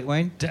shirts, right,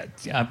 Wayne?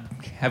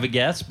 Have a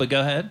guess, but go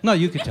ahead. No,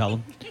 you can tell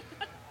them.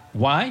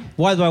 Why?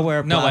 Why do I wear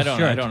a blouse shirt?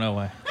 No, I don't know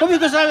why. Well,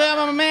 because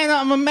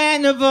I'm a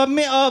man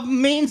of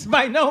means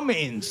by no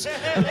means.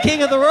 I'm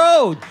king of the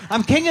road.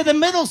 I'm king of the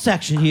middle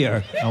section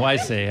here. Oh, I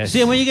see.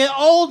 See, when you get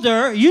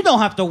older, you don't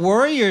have to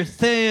worry. You're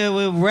thin.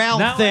 No,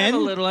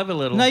 I have a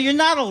little. No, you're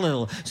not a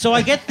little. So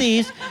I get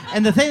these,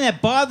 and the thing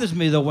that bothers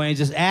me, though, Wayne, is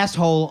this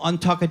asshole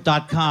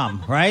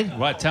untuckit.com, right?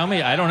 What? Tell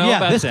me. I don't know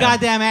about this them.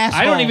 goddamn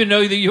asshole. I don't even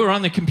know that you were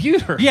on the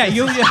computer. Yeah,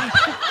 you...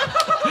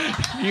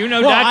 You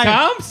know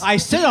 .coms? I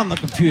sit on the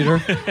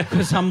computer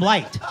because I'm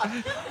light.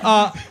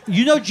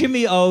 You know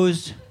Jimmy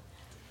O's?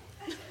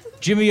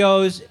 Jimmy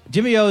O's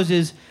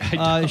is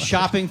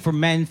shopping for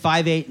men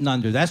 5'8" and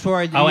under. That's where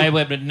I do. Oh, I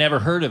would have never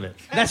heard of it.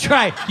 That's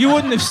right. You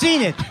wouldn't have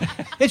seen it.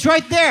 It's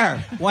right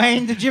there.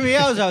 Wayne, the Jimmy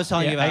O's I was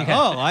telling you about.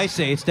 Oh, I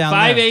see. It's down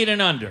there. 5'8"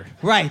 and under.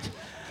 Right.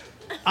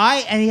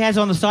 And he has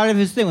on the side of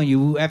his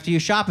thing, after you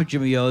shop at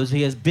Jimmy O's,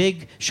 he has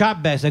big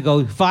shop bags that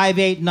go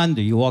 5'8" and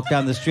under. You walk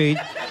down the street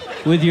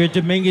with your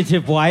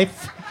diminutive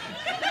wife.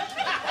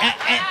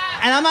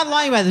 And I'm not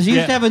lying about this. He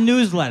used to have a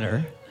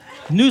newsletter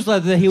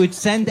that he would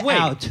send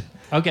out.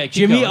 Okay,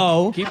 keep Jimmy going.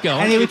 O. Keep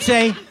going. And he would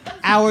say,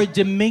 our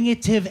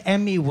diminutive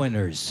Emmy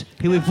winners.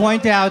 He would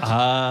point out.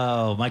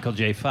 Oh, Michael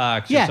J.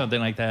 Fox or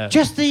something like that.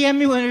 Just the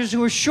Emmy winners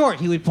who were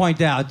short, he would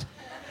point out.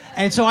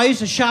 And so I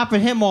used to shop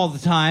at him all the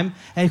time,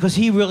 and because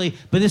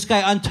but this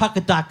guy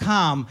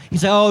Untuckit.com,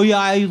 he's like, oh yeah,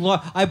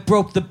 I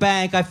broke the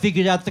bank, I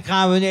figured out the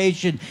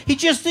combination. He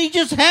just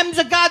hems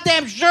a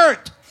goddamn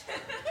shirt.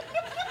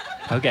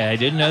 Okay, I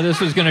didn't know this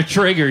was going to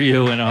trigger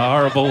you in a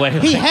horrible way.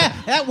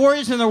 That word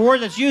isn't a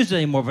word that's used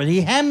anymore, but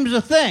he hems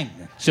a thing.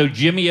 So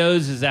Jimmy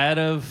O's is out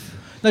of...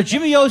 No,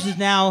 Jimmy O's is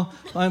now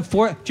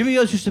Jimmy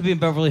O's used to be in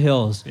Beverly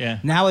Hills. Yeah.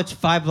 Now it's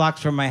 5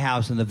 blocks from my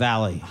house in the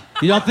Valley.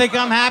 You don't think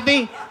I'm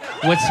happy?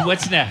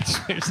 What's next?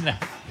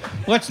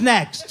 What's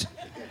next?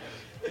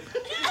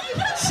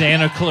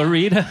 Santa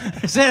Clarita?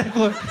 Santa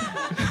Clarita.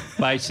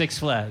 By Six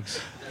Flags.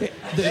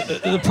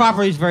 The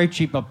property's very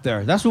cheap up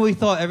there. That's what we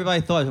thought.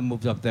 Everybody thought who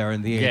moved up there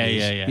in the 80s.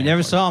 Yeah. You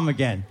never saw him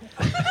again.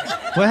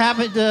 What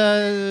happened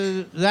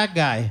to that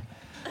guy?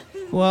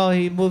 Well,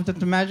 he moved up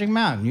to Magic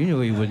Mountain. You knew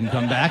he wouldn't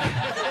come back.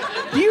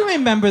 Do you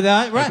remember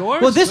that? Right.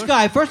 Well, this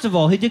guy, first of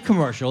all, he did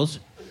commercials,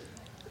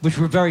 which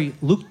were very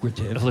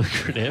lucrative.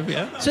 Lucrative,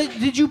 yeah. So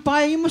did you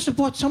buy? You must have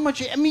bought so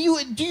much. I mean,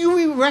 do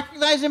you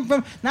recognize him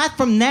from? Not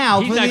from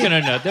now. He's not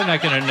gonna know. They're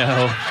not gonna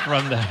know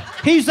from the.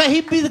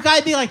 He'd be the guy.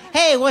 Be like,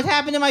 hey, what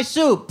happened to my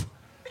soup?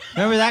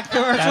 Remember that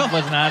commercial? That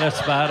was not a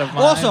spot of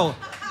mine. Also,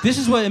 this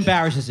is what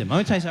embarrasses him. Let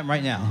me tell you something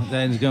right now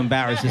that is going to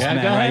embarrass this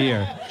man right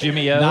here.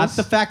 Jimmy O's. Not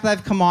the fact that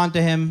I've come on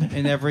to him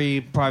in every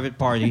private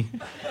party.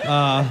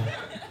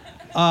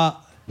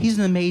 He's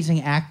an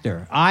amazing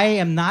actor. I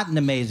am not an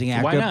amazing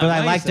actor, but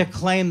I like to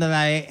claim that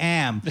I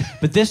am.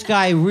 But this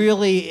guy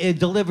really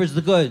delivers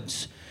the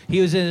goods. He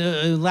was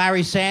in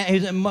Larry Sanders. He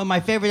was in my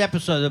favorite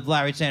episode of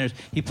Larry Sanders.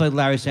 He played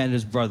Larry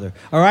Sanders' brother.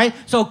 All right?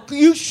 So what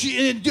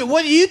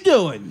are you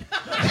doing?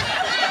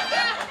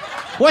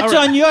 What's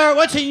in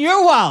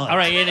your wallet? All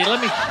right, Andy,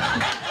 let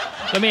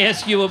me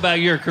ask you about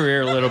your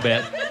career a little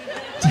bit.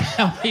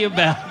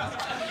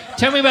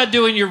 Tell me about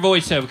doing your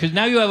voiceover, because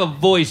now you have a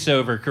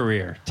voiceover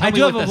career. I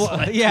don't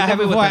have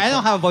a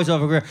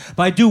voiceover career,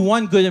 but I do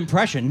one good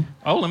impression.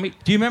 Oh,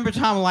 Do you remember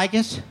Tom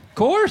Likas? Of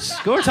course.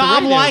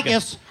 Tom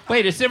Likas.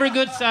 Wait, it's never a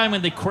good sign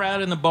when the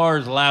crowd in the bar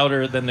is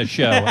louder than the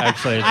show,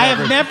 actually. I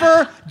have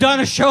never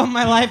done a show in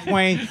my life,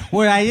 Wayne,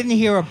 where I didn't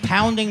hear a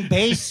pounding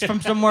bass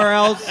from somewhere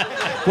else,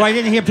 where I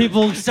didn't hear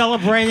people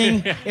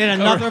celebrating in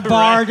another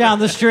bar down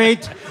the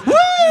street. Woo!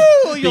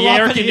 The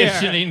air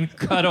conditioning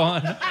cut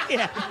on.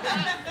 Yeah.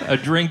 A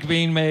drink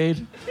being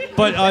made.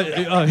 But,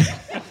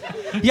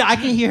 yeah, I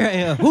can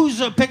hear who's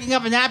picking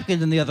up a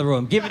napkin in the other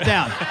room. Give it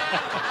down.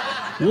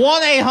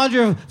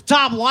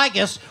 1-800-TOM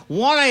Likas.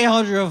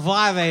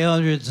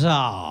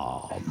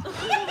 1-800-5800-TOM.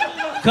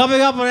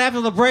 Coming up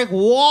after the break,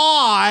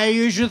 why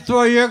you should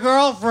throw your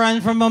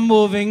girlfriend from a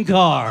moving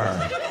car.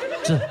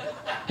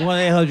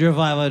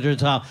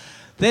 1-800-500-TOM.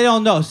 They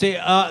don't know. See,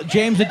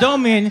 James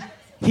Adomian,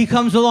 he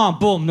comes along.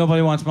 Boom,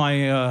 nobody wants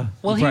my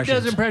Well, impressions. he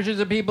does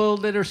impressions of people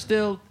that are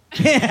still...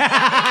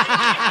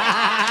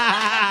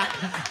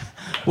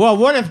 Well,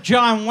 what if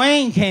John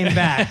Wayne came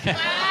back?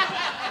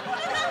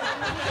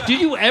 Did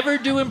you ever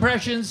do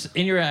impressions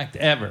in your act,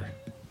 ever?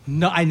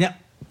 No, I never.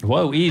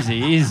 Whoa,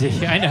 easy.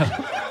 I know.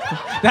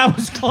 That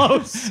was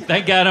close.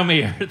 Thank God I'm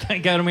here.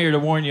 Thank God I'm here to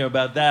warn you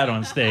about that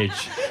on stage.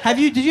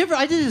 Did you ever?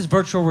 I did this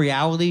virtual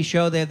reality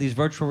show. They have these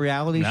virtual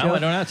reality shows. No, I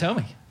don't know. Tell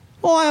me.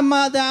 Well, I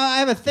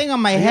have a thing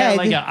on my head.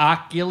 Like an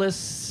Oculus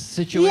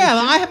situation? Yeah,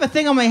 I have a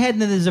thing on my head,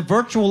 and there's a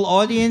virtual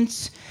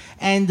audience,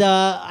 and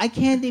I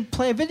can't even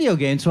play a video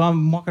game, so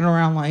I'm walking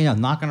around,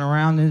 knocking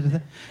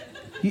around.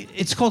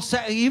 It's called.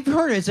 You've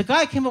heard it. It's a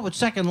guy who came up with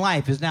Second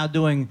Life. Is now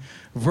doing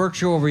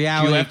virtual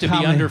reality. Do you have to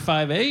comedy. be under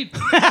 5'8"?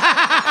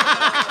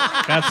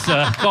 That's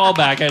a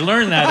callback. I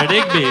learned that at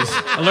Igby's.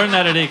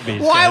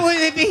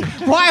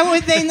 Why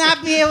would they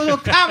not be able to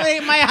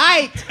accommodate my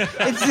height?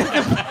 It's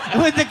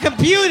with the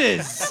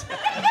computers.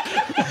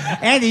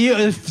 Andy,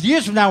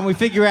 years from now, when we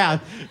figure out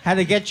how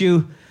to get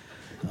you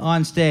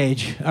on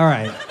stage. All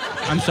right.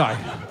 I'm sorry.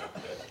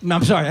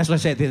 That's what I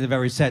say at the end of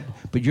every set.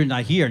 But you're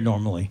not here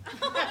normally.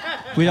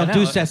 We don't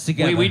do sets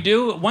together. We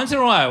do once in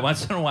a while.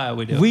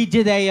 We do. We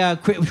did a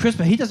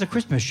Christmas. He does a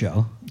Christmas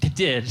show.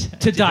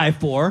 To die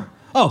for.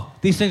 Oh,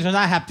 these things are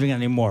not happening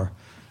anymore.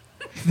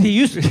 He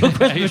used to do a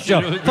Christmas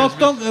show. Folks,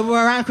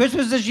 we're around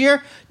Christmas this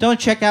year. Don't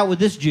check out what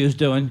this Jew's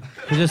doing,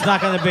 because it's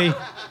not going to be.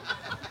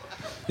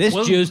 This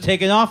Jew's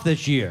taking off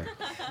this year.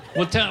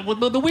 Well,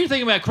 the weird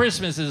thing about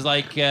Christmas is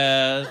like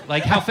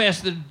how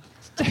fast the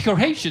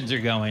decorations are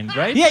going,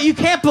 right? Yeah, you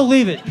can't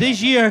believe it.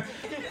 This year,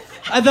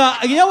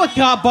 You know what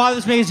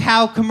bothers me is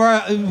how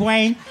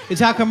Wayne is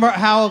how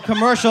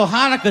commercial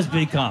Hanukkah's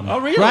become. Oh,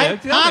 really?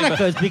 Right? Tell me about-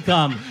 Hanukkah's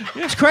become.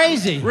 It's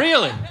crazy.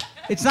 Really?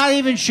 It's not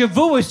even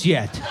Shavuos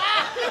yet,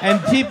 and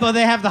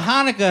they have the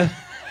Hanukkah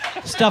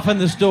stuff in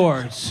the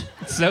stores.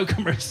 It's so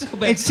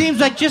commercial. It seems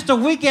like just a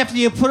week after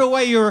you put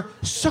away your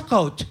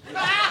Sukkot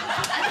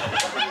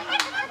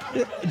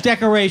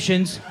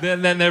decorations,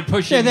 then they're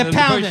pushing. They're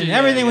pounding. pushing,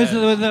 Everything was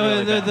really with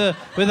the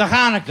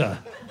Hanukkah.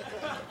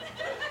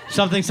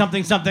 Something,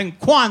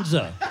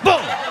 Kwanzaa.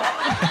 Boom!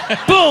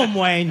 Boom,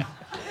 Wayne.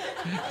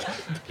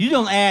 You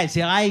don't add.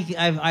 See,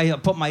 I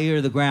put my ear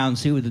to the ground and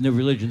see what the new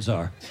religions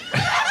are.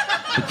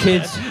 The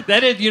kids.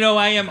 That is,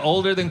 I am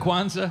older than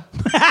Kwanzaa.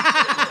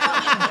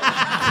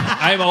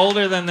 I'm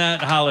older than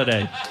that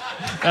holiday.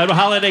 That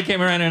holiday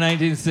came around in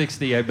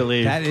 1960, I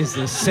believe. That is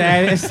the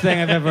saddest thing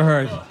I've ever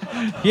heard.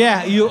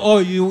 Yeah,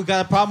 you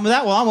got a problem with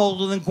that? Well, I'm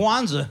older than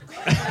Kwanzaa.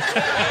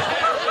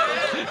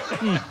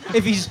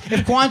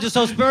 If Kwanzaa's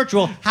so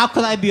spiritual, how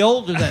could I be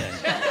older than him?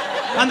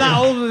 I'm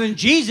not older than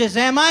Jesus,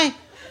 am I?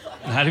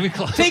 Not even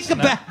close. Think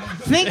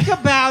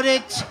about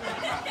it.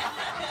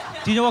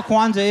 Do you know what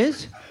Kwanzaa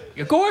is?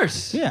 Of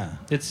course. Yeah.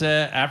 It's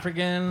an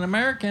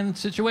African-American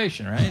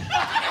situation, right?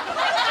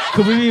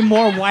 Could we be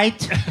more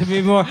white? Could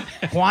we be more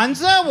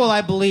Kwanzaa? Well,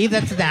 I believe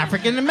that's an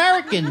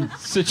African-American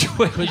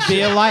situation.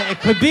 It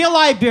could be a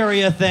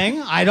Liberia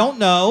thing. I don't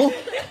know.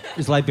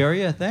 Is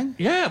Liberia a thing?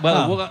 Yeah,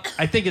 well,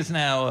 I think it's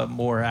now a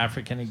more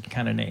African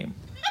kind of name.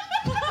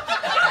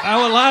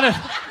 A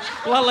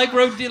lot like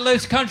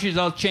those countries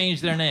all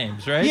change their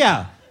names, right?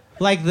 Yeah,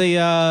 like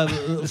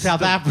the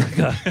South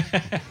Africa.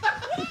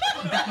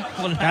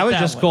 Well, that was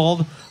just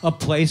called a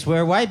place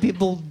where white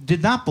people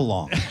did not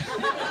belong.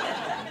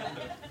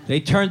 They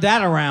turned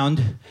that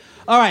around.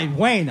 All right,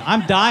 Wayne,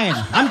 I'm dying.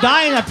 I'm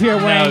dying up here,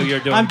 Wayne. No, you're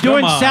doing. I'm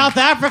doing South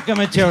Africa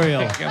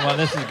material. Well,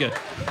 this is good.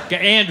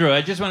 Okay, Andrew,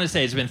 I just want to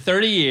say it's been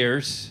 30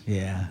 years.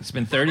 Yeah. It's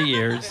been 30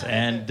 years,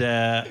 and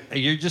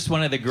you're just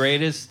one of the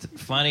greatest,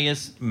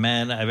 funniest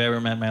men I've ever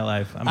met in my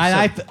life.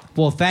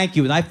 Well, thank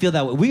you, and I feel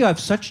that way. We have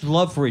such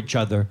love for each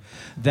other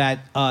that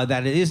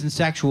it isn't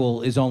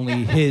sexual is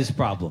only his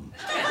problem.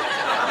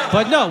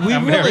 But no, we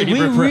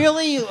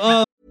really.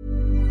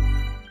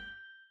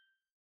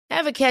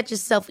 Ever catch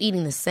yourself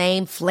eating the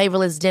same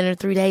flavorless dinner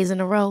 3 days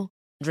in a row?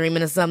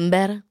 Dreaming of something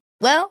better?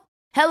 Well,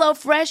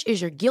 HelloFresh is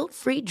your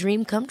guilt-free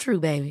dream come true,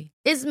 baby.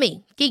 It's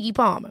me, Keke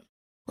Palmer.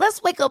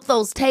 Let's wake up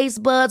those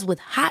taste buds with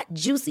hot,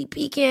 juicy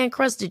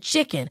pecan-crusted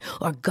chicken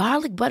or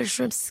garlic butter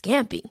shrimp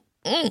scampi.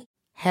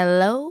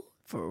 Hello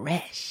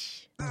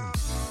Fresh.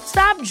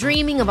 Stop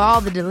dreaming of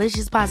all the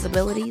delicious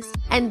possibilities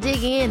and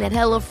dig in at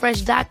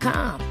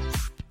HelloFresh.com.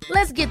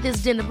 Let's get this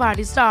dinner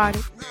party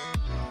started.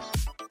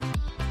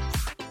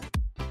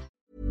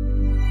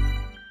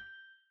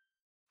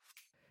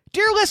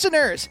 Dear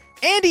listeners,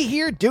 Andy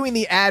here doing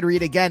the ad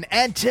read again,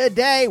 and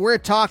today we're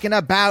talking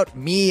about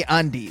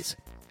MeUndies.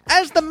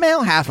 As the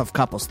male half of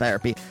Couples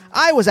Therapy,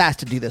 I was asked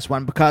to do this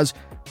one because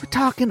we're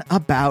talking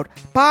about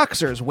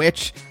boxers,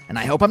 which, and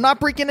I hope I'm not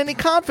breaking any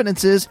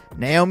confidences,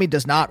 Naomi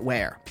does not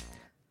wear.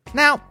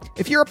 Now,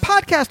 if you're a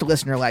podcast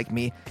listener like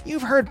me,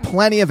 you've heard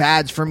plenty of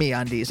ads for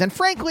MeUndies, and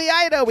frankly,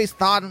 I'd always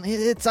thought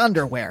it's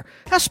underwear.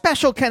 How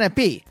special can it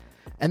be?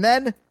 And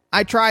then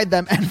I tried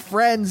them, and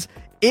friends,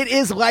 it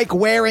is like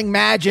wearing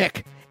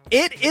magic.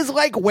 It is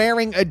like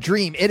wearing a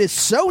dream. It is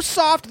so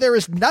soft, there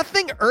is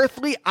nothing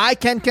earthly I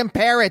can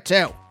compare it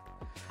to.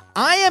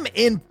 I am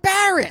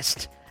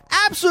embarrassed,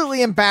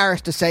 absolutely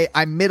embarrassed to say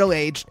I'm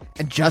middle-aged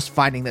and just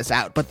finding this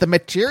out. But the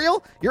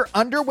material your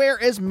underwear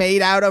is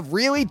made out of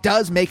really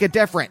does make a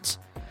difference.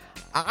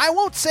 I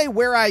won't say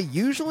where I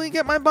usually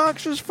get my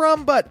boxers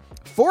from, but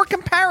for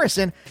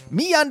comparison,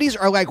 MeUndies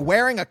are like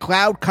wearing a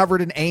cloud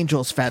covered in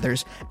angel's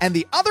feathers, and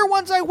the other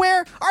ones I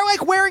wear are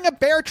like wearing a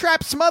bear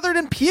trap smothered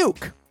in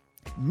puke.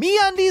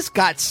 MeUndies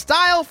got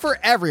style for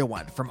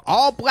everyone, from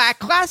all black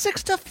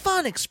classics to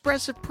fun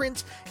expressive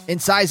prints in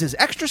sizes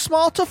extra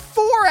small to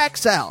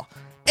 4XL.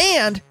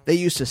 And they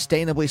use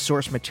sustainably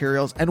sourced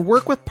materials and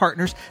work with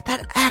partners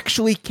that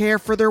actually care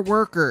for their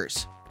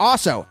workers.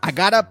 Also, I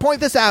gotta point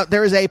this out,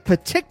 there is a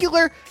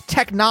particular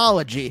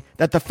technology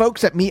that the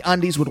folks at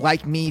MeUndies would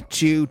like me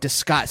to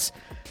discuss.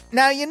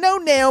 Now, you know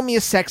Naomi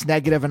is sex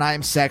negative and I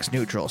am sex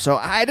neutral, so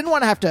I didn't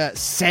want to have to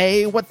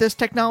say what this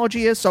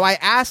technology is, so I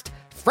asked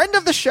friend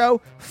of the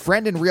show,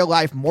 friend in real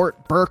life,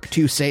 Mort Burke,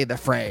 to say the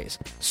phrase.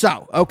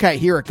 So, okay,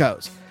 here it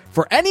goes.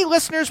 For any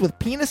listeners with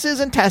penises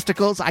and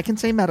testicles, I can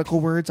say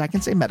medical words,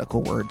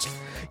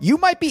 you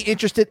might be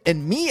interested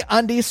in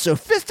MeUndies'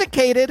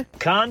 sophisticated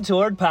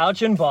contoured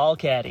pouch and ball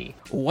caddy.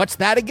 What's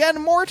that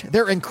again, Mort?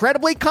 They're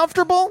incredibly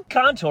comfortable?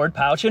 Contoured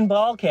pouch and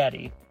ball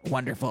caddy.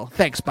 Wonderful.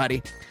 Thanks,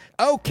 buddy.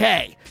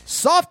 Okay,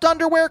 soft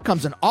underwear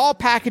comes in all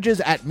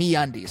packages at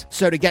MeUndies.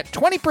 So to get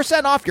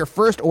 20% off your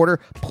first order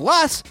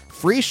plus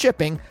free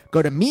shipping,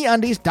 go to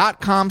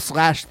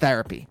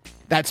MeUndies.com/therapy.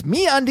 That's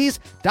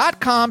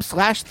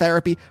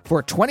MeUndies.com/therapy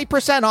for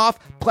 20% off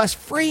plus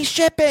free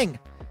shipping.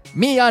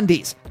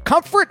 MeUndies,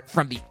 comfort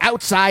from the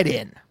outside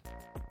in.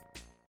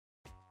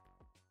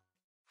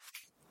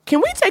 Can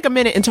we take a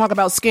minute and talk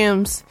about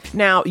Skims?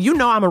 Now, you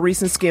know I'm a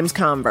recent Skims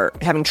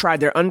convert, having tried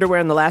their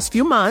underwear in the last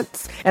few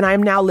months, and I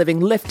am now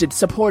living lifted,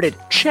 supported,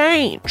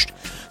 changed.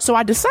 So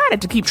I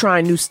decided to keep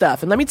trying new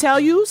stuff. And let me tell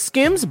you,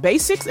 Skims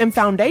basics and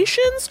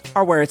foundations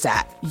are where it's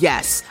at.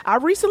 Yes, I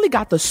recently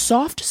got the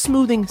Soft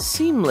Smoothing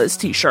Seamless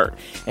t-shirt.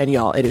 And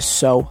y'all, it is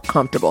so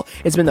comfortable.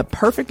 It's been the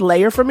perfect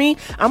layer for me.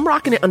 I'm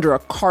rocking it under a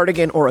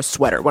cardigan or a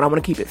sweater when I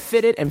want to keep it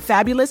fitted and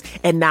fabulous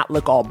and not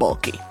look all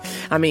bulky.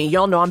 I mean,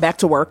 y'all know I'm back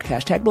to work,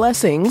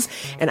 #blessings,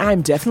 and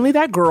I'm definitely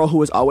that girl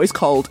who is always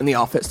cold in the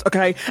office,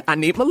 okay? I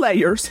need my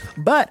layers,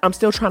 but I'm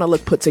still trying to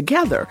look put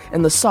together,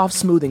 and the Soft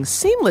Smoothing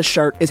Seamless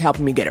shirt is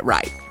helping me get it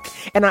right.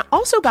 And I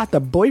also got the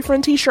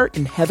boyfriend t-shirt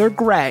in Heather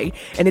Gray,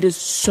 and it is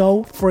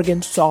so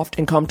friggin' soft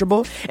and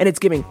comfortable, and it's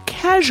giving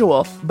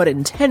casual but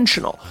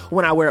intentional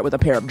when I wear it with a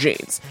pair of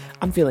jeans.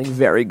 I'm feeling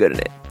very good in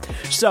it.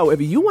 So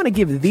if you want to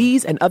give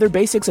these and other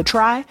basics a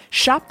try,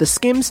 shop the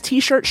Skims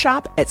t-shirt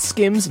shop at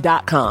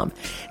skims.com.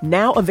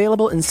 Now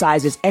available in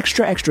sizes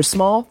extra, extra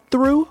small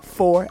through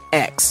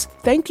 4X.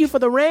 Thank you for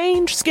the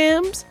range,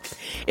 Skims.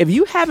 If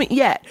you haven't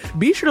yet,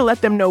 be sure to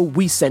let them know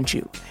we sent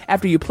you.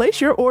 After you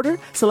place your order,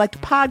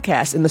 select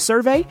podcast in the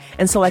survey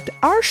and select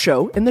our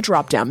show in the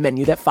drop-down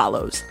menu that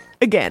follows.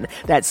 Again,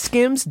 that's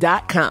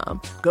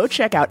skims.com. Go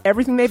check out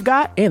everything they've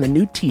got and the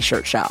new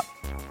t-shirt shop.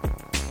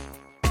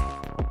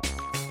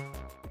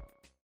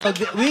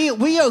 We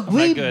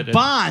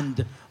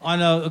bond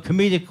on a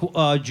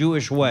comedic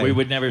Jewish way. We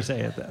would never say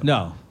it, though.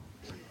 No.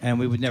 And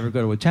we would never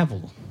go to a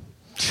temple.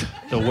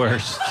 The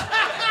worst.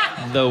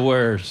 The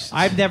worst.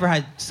 I've never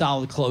had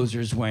solid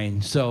closers,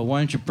 Wayne. So why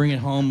don't you bring it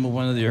home with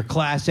one of your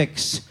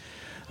classics?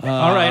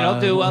 All right,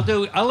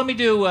 let me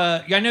do.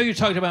 I know you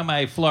talked about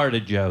my Florida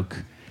joke.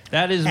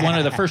 That is one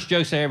of the first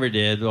jokes I ever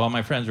did. All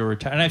my friends were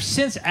retired, and I've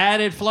since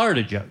added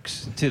Florida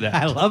jokes to that.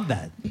 I love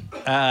that.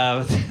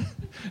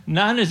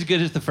 Not as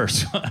good as the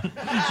first one.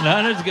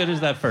 Not as good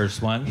as that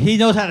first one. He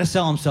knows how to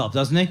sell himself,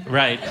 doesn't he?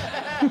 Right.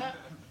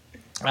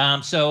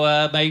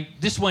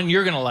 This one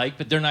you're going to like,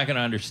 but they're not going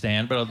to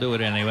understand, but I'll do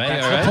it anyway.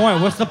 That's all the right?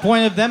 point. What's the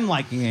point of them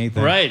liking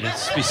anything? Right.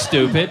 It's be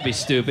stupid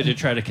to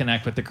try to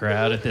connect with the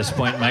crowd at this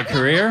point in my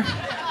career.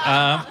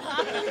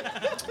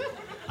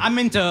 I'm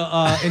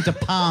into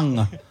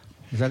Pong.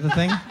 Is that the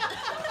thing?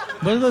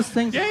 What are those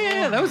things?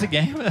 Yeah. That was a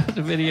game. That was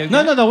a video game.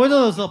 No. What are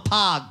those little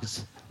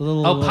pogs?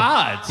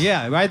 Pods.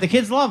 Yeah, right. The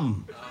kids love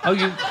them.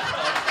 Is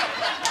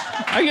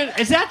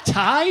that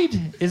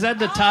Tide? Is that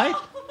the Tide?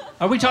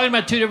 Are we talking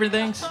about two different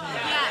things?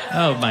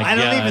 Oh my God! I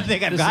don't even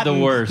think I've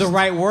gotten the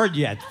right word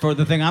yet for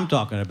the thing I'm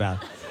talking about.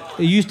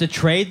 You used to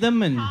trade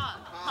them and.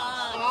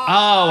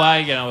 Oh,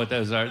 I know what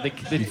those are. The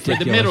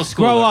middle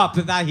school. Grow up.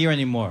 They're not here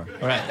anymore.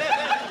 Right.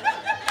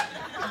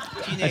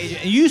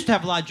 You used to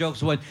have a lot of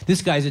jokes when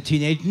this guy's a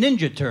teenage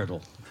ninja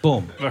turtle.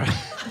 Boom. Right.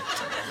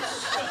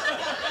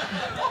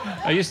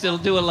 I used to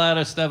do a lot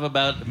of stuff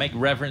make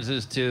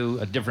references to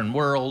a different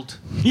world.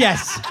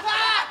 Yes.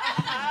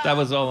 That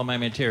was all of my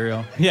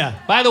material. Yeah.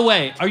 By the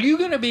way, are you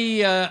going to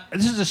be...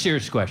 this is a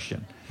serious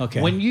question.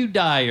 Okay. When you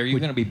die, are you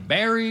going to be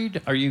buried?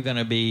 Are you going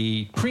to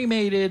be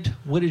cremated?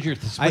 What is your...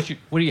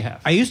 what do you have?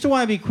 I used to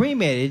want to be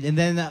cremated, and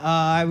then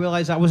I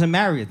realized I wasn't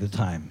married at the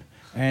time.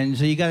 And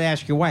so you got to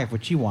ask your wife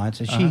what she wants.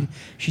 And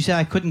she said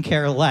I couldn't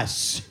care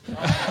less.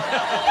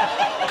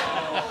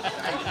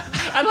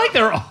 I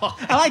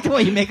like the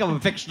way you make up a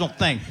fictional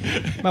thing.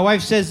 My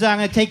wife says, I'm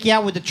going to take you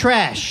out with the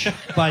trash,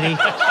 buddy.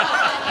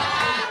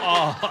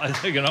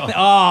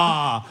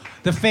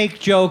 The fake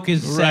joke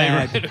is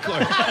sad. Right, of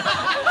course.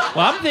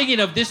 Well,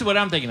 this is what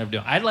I'm thinking of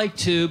doing. I'd like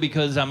to,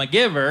 because I'm a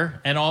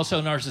giver and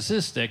also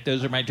narcissistic,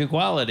 those are my two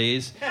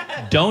qualities,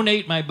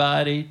 donate my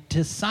body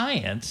to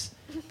science.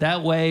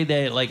 That way,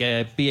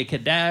 they be a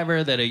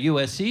cadaver that a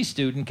USC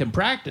student can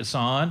practice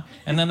on,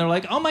 and then they're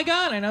like, "Oh my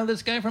God, I know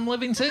this guy from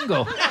Living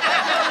Single."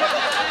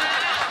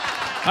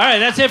 All right,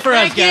 that's it for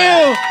us, guys.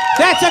 Thank you.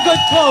 That's a good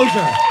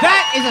closer.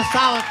 That is a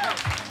solid.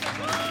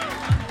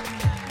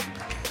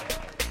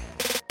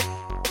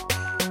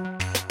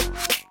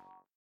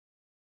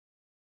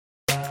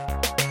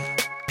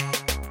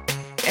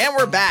 And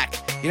we're back.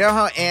 You know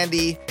how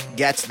Andy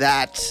gets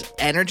that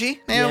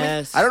energy, Naomi?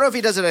 Yes. I don't know if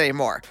he does it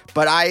anymore,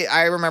 but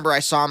I remember I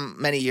saw him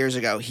many years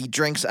ago. He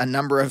drinks a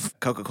number of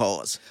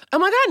Coca-Colas. Oh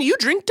my God, you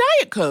drink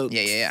Diet Coke.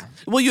 Yeah.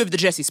 Well, you have the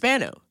Jesse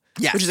Spano.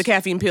 Yes. Which is a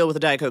caffeine pill with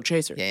a Diet Coke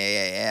chaser.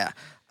 Yeah.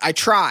 I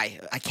try.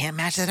 I can't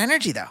match that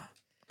energy, though.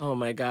 Oh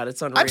my God,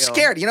 it's unreal. I'm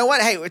scared. You know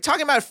what? Hey, we're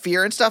talking about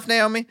fear and stuff,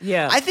 Naomi.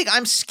 Yeah. I think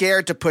I'm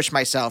scared to push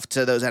myself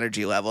to those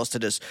energy levels, to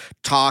just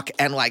talk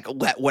and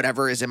let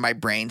whatever is in my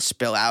brain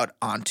spill out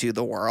onto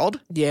the world.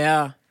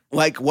 Yeah.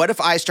 What if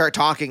I start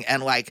talking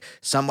and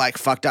some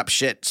fucked up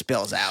shit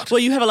spills out? Well,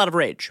 you have a lot of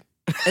rage.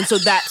 And so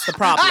that's the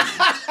problem.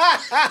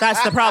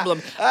 That's the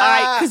problem.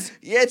 Yeah,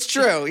 it's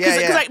true.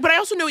 Yeah. But I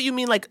also know what you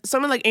mean.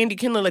 Someone like Andy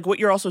Kindler, what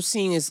you're also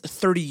seeing is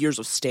 30 years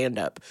of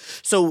stand-up.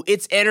 So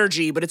it's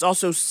energy, but it's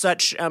also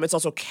it's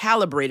also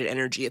calibrated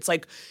energy.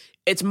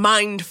 It's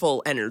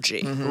mindful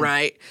energy,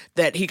 right?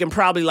 That he can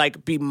probably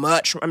be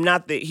much. I'm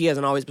not that he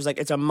hasn't always, but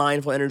it's a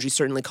mindful energy,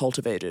 certainly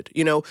cultivated.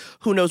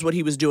 Who knows what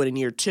he was doing in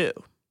year 2?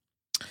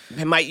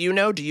 Might you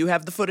know? Do you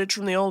have the footage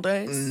from the old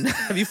days?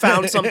 Have you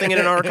found something in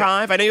an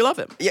archive? I know you love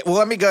him. Yeah, well,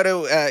 let me go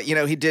to,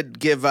 he did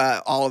give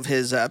all of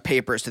his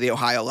papers to the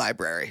Ohio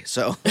Library.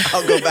 So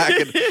I'll go back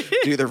and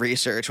do the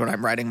research when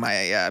I'm writing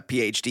my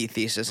PhD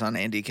thesis on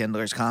Andy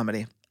Kindler's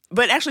comedy.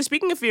 But actually,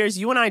 speaking of fears,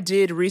 you and I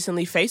did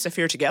recently face a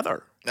fear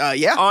together.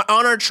 Yeah.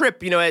 On our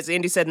trip, as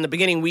Andy said in the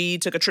beginning, we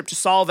took a trip to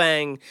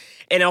Solvang.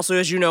 And also,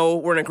 as you know,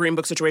 we're in a Green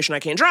Book situation. I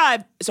can't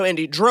drive. So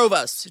Andy drove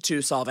us to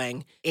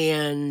Solvang.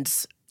 And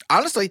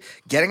honestly,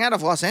 getting out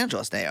of Los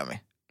Angeles,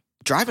 Naomi,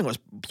 driving was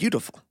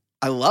beautiful.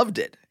 I loved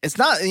it. It's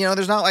not,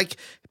 there's not like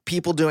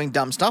people doing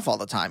dumb stuff all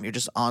the time. You're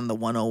just on the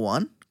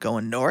 101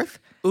 going north.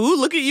 Ooh,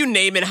 look at you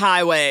naming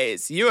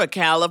highways. You're a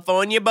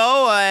California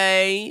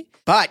boy.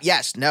 But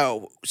yes,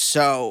 no.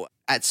 So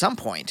at some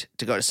point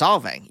to go to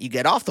Solvang, you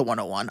get off the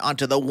 101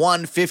 onto the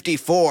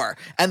 154.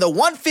 And the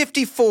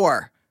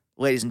 154,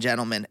 ladies and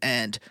gentlemen,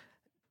 and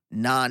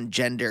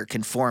non-gender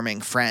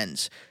conforming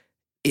friends,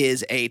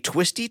 is a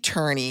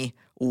twisty-turny,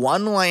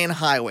 one-lane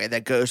highway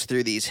that goes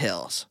through these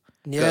hills.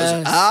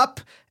 Yes. Goes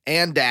up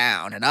and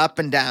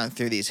down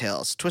through these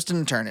hills, twisting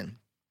and turning.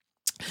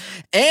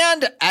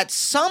 And at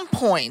some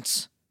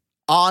points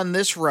on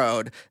this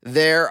road,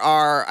 there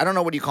are, I don't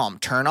know what you call them,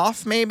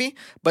 turnoff maybe,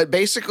 but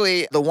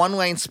basically the one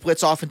lane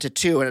splits off into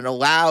two and it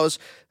allows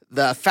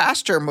the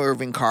faster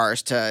moving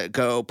cars to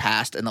go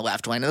past in the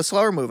left lane and the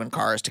slower moving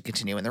cars to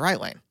continue in the right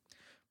lane.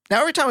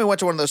 Now, every time we went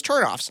to one of those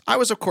turnoffs, I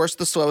was, of course,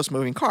 the slowest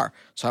moving car.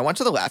 So I went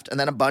to the left and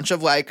then a bunch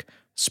of like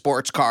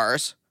sports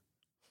cars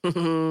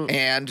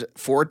and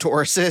Ford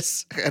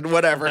Tauruses and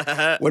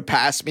whatever would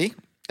pass me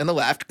in the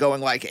left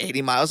going like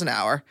 80 miles an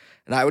hour.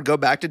 And I would go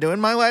back to doing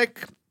my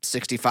like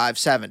 65,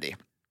 70.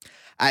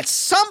 At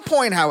some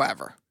point,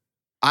 however,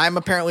 I'm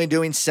apparently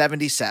doing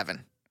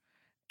 77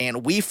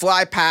 and we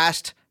fly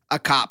past a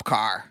cop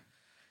car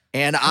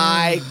and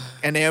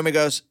and Naomi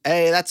goes,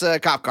 "Hey, that's a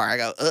cop car." I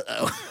go,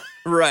 "Uh-oh."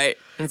 Right.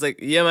 And it's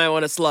like, you might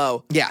want to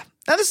slow. Yeah.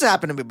 Now, this has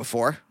happened to me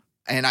before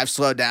and I've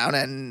slowed down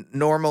and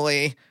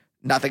normally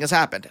nothing has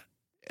happened.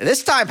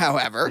 This time,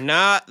 however,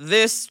 not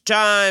this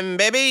time,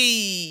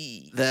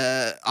 baby.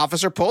 The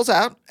officer pulls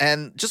out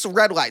and just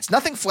red lights,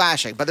 nothing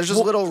flashing, but there's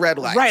just little red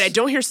lights. Right. I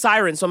don't hear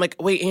sirens. So I'm like,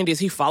 wait, Andy, is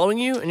he following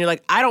you? And you're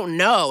like, I don't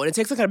know. And it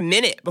takes like a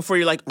minute before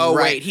you're like, oh,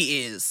 Right. wait,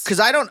 he is.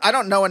 Because I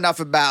don't know enough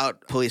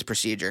about police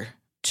procedure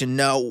to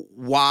know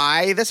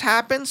why this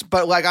happens,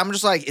 but like I'm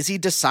just like, is he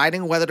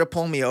deciding whether to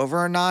pull me over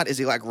or not? Is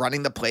he like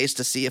running the place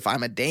to see if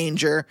I'm a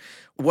danger?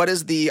 What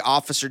is the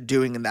officer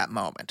doing in that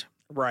moment?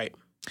 Right.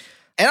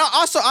 And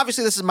also,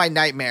 obviously, this is my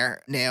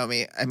nightmare,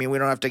 Naomi. I mean, we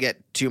don't have to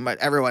get too much.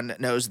 Everyone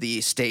knows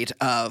the state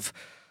of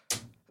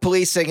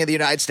policing in the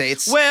United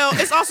States. Well,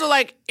 it's also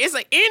like,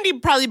 Andy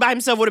probably by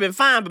himself would have been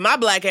fine, but my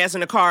black ass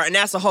in the car, and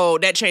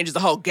that changes the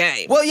whole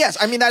game. Well, yes.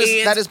 I mean, that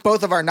is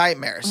both of our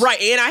nightmares.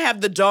 Right. And I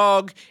have the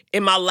dog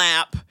in my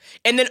lap.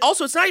 And then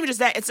also, it's not even just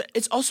that.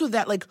 It's also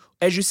that, like,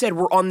 as you said,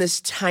 we're on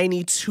this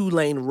tiny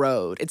 2-lane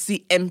road. It's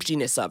the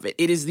emptiness of it.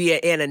 It is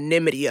the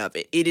anonymity of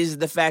it. It is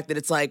the fact that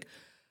it's like,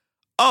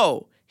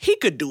 oh, he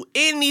could do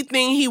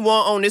anything he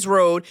want on this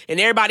road,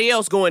 and everybody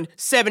else going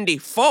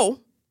 74,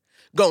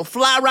 gonna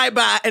fly right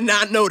by and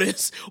not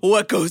notice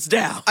what goes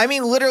down. I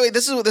mean, literally,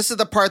 this is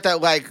the part that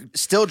like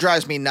still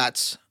drives me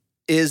nuts,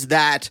 is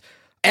that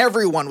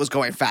everyone was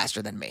going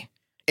faster than me.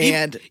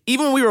 And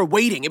even when we were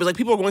waiting, it was like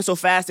people were going so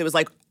fast, it was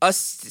like us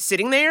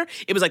sitting there,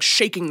 it was like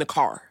shaking the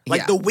car.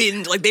 Like the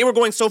wind, like they were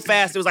going so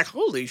fast, it was like,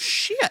 holy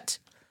shit.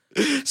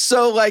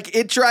 So, like,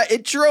 it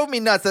drove me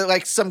nuts that,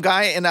 like, some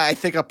guy in, I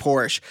think, a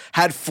Porsche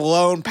had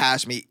flown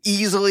past me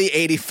easily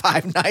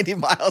 85, 90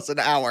 miles an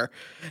hour,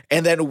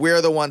 and then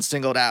we're the ones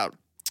singled out.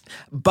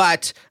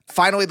 But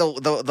finally,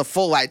 the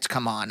full lights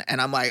come on, and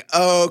I'm like,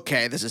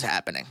 okay, this is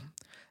happening.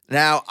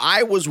 Now,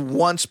 I was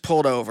once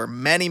pulled over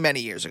many,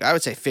 many years ago. I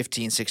would say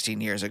 15,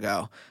 16 years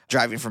ago,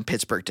 driving from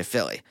Pittsburgh to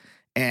Philly.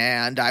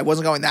 And I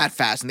wasn't going that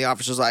fast. And the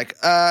officer was like,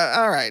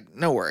 all right,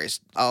 no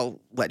worries.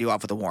 I'll let you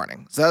off with a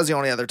warning. So that was the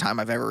only other time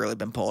I've ever really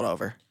been pulled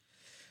over.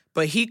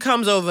 But he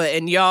comes over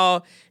and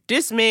y'all,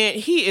 this man,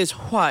 he is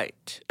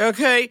white,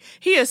 okay?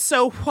 He is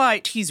so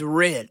white, he's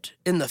red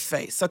in the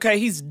face, okay?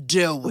 He's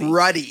doughy.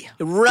 Ruddy.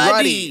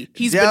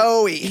 He's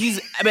doughy.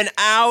 He's been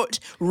out,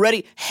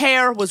 ruddy.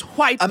 Hair was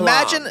white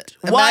blonde.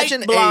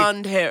 Imagine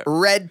blonde a hair.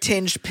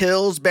 red-tinged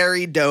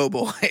Pillsbury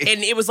doughboy.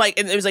 And it was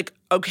like,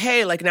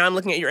 okay, like now I'm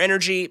looking at your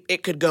energy,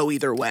 it could go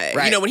either way.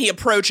 Right. You know, when he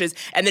approaches,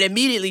 and then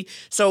immediately,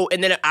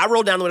 and then I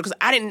rolled down the window because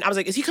I was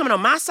like, is he coming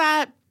on my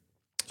side?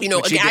 You know,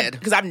 again,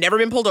 because I've never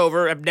been pulled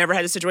over. I've never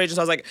had a situation.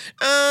 So I was like,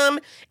 and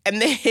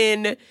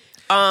then...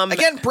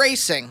 again,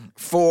 bracing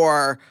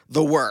for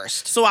the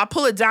worst. So I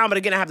pull it down, but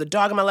again, I have the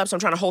dog on my lap, so I'm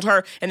trying to hold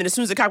her. And then as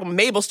soon as the cop,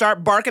 Mabel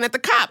start barking at the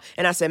cop.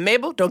 And I said,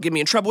 Mabel, don't get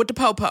me in trouble with the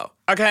po-po,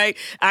 okay?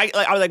 I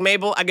was like,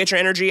 Mabel, I get your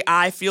energy.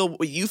 I feel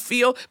what you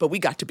feel, but we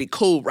got to be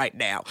cool right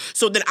now.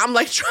 So then I'm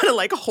like trying to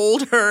like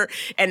hold her,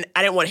 and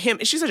I didn't want him.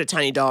 She's such a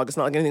tiny dog. It's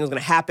not like anything was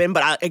going to happen,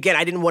 but I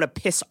didn't want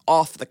to piss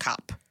off the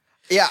cop.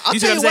 Yeah, I'll you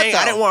tell see you what I'm saying? what,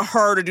 though. I didn't want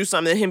her to do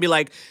something and him be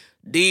like,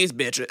 these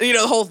bitches. You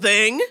know, the whole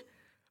thing.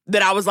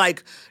 that I was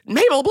like,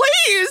 Mabel,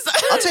 please.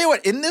 I'll tell you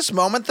what, in this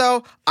moment,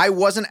 though, I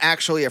wasn't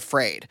actually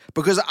afraid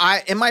because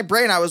in my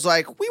brain, I was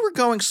like, we were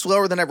going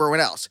slower than everyone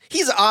else.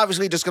 He's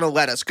obviously just going to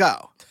let us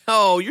go.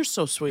 Oh, you're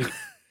so sweet.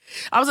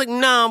 I was like,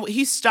 no,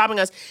 he's stopping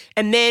us.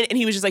 And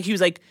he was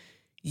like,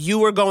 you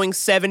were going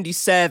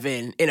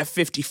 77 in a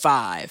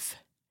 55.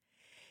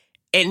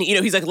 And,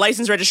 he's like,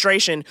 license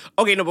registration.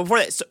 Okay, no, before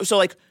that, so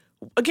like,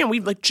 again,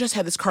 we've like just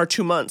had this car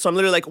 2 months. So I'm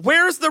literally like,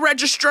 where's the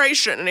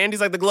registration? And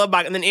Andy's like, the glove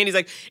box. And then Andy's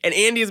like, and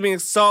Andy is being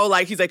so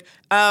like, he's like,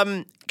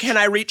 can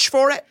I reach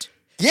for it?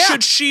 Yeah.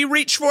 Should she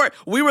reach for it?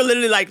 We were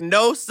literally like,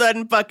 no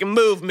sudden fucking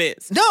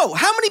movements. No,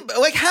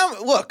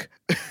 look.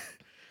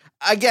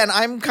 Again,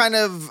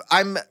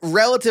 I'm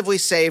relatively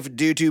safe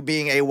due to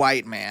being a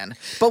white man.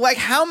 But like,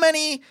 how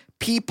many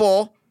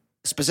people,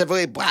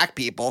 specifically black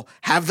people,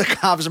 have the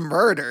cops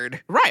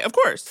murdered? Right, of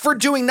course. For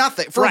doing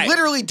nothing. For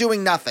literally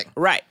doing nothing.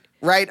 Right.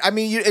 Right? I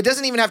mean, it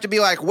doesn't even have to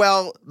be like,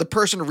 well, the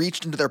person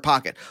reached into their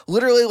pocket.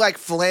 Literally, like,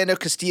 Philando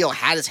Castile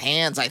had his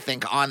hands, I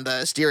think, on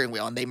the steering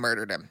wheel, and they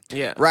murdered him.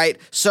 Yeah. Right?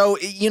 So,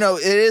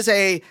 it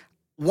is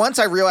once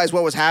I realized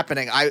what was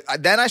happening, I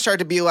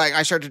started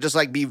to just,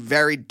 like, be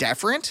very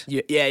deferent.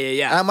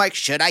 Yeah. And I'm like,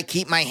 should I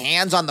keep my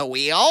hands on the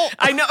wheel?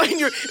 I know, and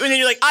then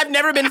you're like, I've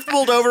never been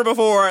pulled over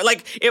before.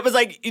 Like, it was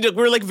like, we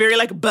were like very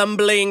like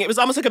bumbling. It was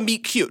almost like a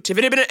meet cute. If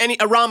it had been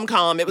a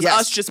rom-com, it was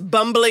us just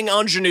bumbling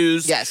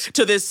ingenues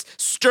to this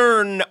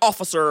stern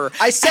officer.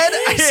 I said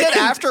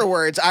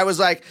afterwards, I was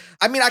like,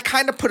 I mean, I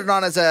kind of put it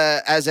on as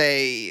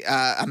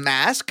a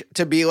mask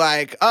to be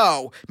like,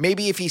 oh,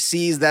 maybe if he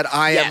sees that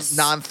I am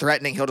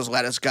non-threatening, he'll just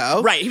let us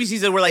go. Right. If he sees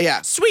that we're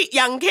like, sweet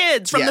young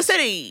kids from the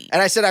city. And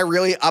I said I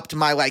really upped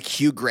my like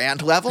Hugh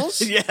Grant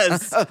levels.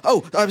 Yes.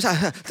 I'm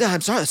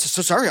sorry.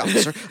 So sorry,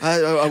 officer.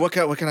 What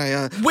can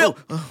I? Well,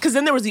 because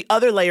then there was the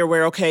other layer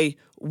where, okay,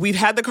 we've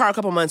had the car a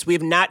couple months. We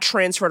have not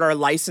transferred our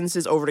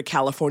licenses over to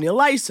California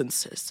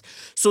licenses.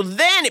 So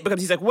then it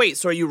becomes, he's like, wait,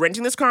 so are you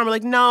renting this car? And we're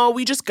like, no,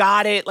 we just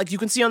got it. Like, you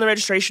can see on the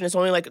registration, it's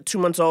only like 2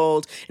 months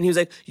old. And he was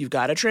like, you've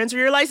got to transfer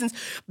your license.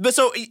 But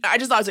so I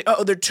just thought, I was like,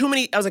 oh, there are too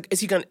many. I was like, is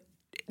he going to,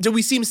 do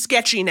we seem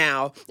sketchy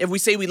now if we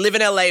say we live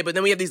in LA, but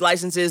then we have these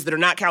licenses that are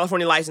not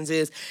California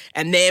licenses,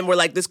 and then we're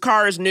like, this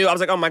car is new. I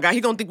was like, oh my God,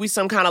 he gonna think we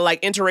some kind of like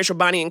interracial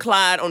Bonnie and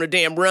Clyde on a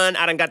damn run.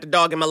 I done got the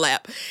dog in my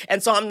lap.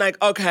 And so I'm like,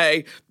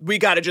 okay, we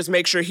gotta just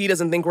make sure he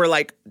doesn't think we're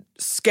like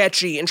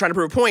sketchy and trying to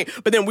prove a point.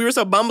 But then we were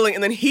so bumbling,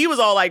 and then he was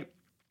all like,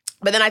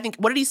 but then I think,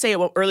 what did he say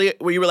earlier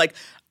where you were like,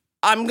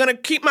 I'm gonna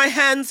keep my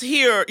hands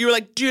here. You were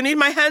like, do you need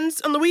my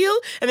hands on the wheel?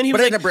 And then he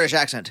was like, in a British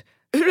accent.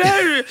 my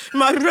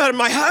hands,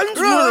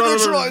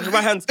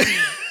 my hands.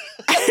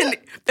 And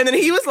then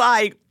he was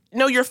like,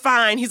 no, you're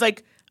fine. He's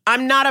like,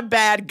 I'm not a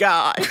bad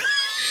guy.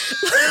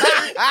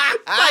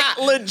 Like,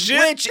 legit.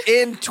 Which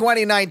in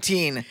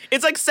 2019.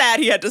 It's like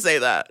sad he had to say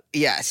that.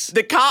 Yes.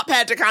 The cop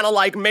had to kind of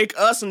like make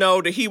us know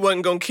that he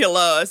wasn't going to kill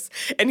us.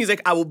 And he's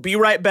like, I will be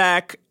right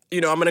back. I'm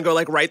going to go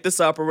like write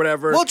this up or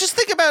whatever. Well, just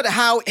think about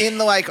how in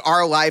like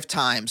our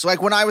lifetimes,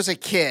 like when I was a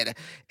kid,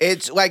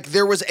 it's like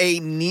there was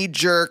a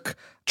knee-jerk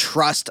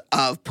trust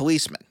of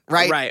policemen,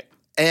 right? Right.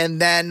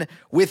 And then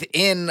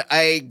within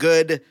a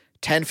good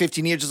 10,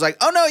 15 years, it's like,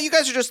 oh no, you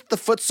guys are just the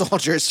foot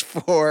soldiers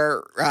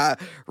for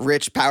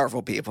rich,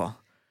 powerful people.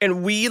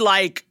 And we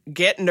like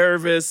get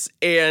nervous,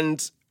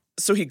 and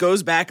so he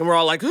goes back and we're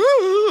all like,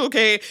 ooh,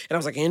 okay. And I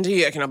was like,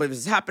 Andy, I cannot believe this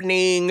is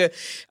happening. And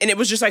it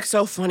was just like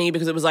so funny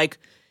because it was like,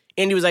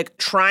 Andy was like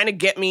trying to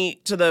get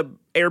me to the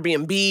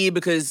Airbnb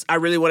because I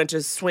really wanted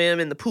to swim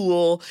in the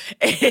pool.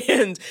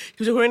 And he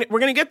was like, we're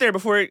going to get there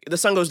before the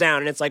sun goes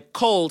down and it's like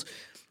cold.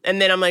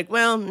 And then I'm like,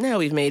 well, now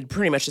we've made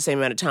pretty much the same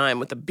amount of time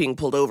with the being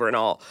pulled over and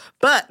all.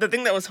 But the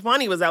thing that was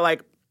funny was that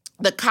like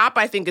the cop,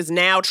 I think, is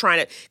now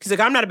trying to, he's like,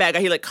 I'm not a bad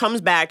guy. He like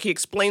comes back. He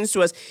explains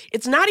to us,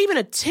 it's not even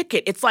a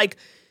ticket. It's like,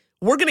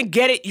 we're going to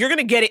get it. You're going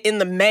to get it in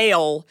the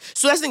mail.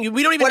 So that's the thing.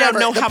 We don't even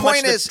know how much the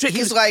point is.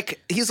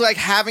 He's like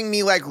having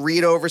me like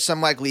read over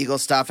some like legal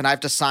stuff, and I have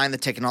to sign the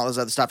ticket and all this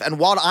other stuff. And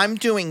while I'm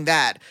doing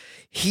that,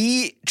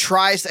 he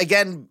tries to,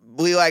 again,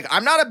 be like,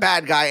 I'm not a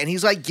bad guy, and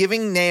he's like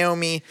giving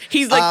Naomi.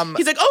 He's like,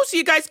 oh, so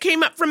you guys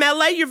came up from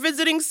LA? You're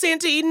visiting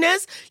Santa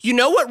Ynez? You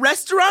know what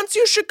restaurants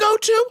you should go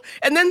to?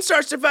 And then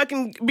starts to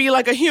fucking be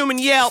like a human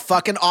Yelp.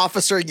 Fucking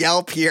Officer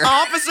Yelp here.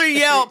 Officer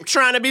Yelp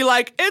trying to be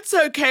like, it's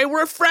okay,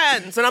 we're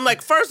friends. And I'm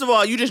like, first of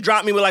all, you just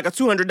dropped me with like a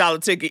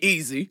 $200 ticket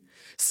easy.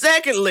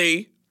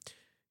 Secondly,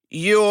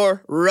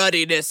 your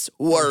ruddiness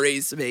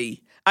worries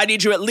me. I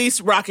need you at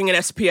least rocking an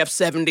SPF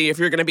 70 if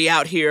you're going to be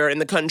out here in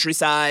the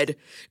countryside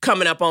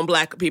coming up on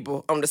black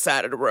people on the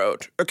side of the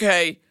road,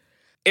 okay?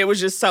 It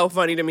was just so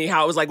funny to me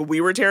how it was like we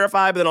were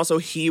terrified, but then also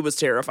he was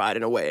terrified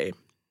in a way.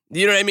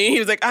 You know what I mean? He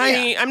was like,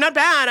 I'm not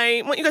bad.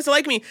 I want you guys to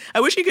like me.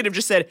 I wish he could have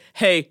just said,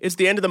 hey, it's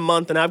the end of the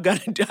month and I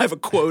have a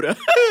quota.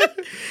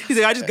 He's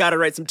like, I just got to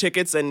write some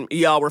tickets and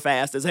y'all were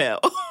fast as hell.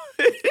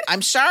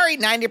 I'm sorry,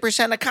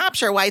 90% of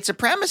cops are white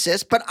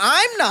supremacists, but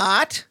I'm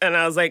not. And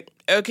I was like,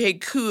 okay,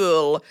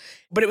 cool.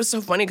 But it was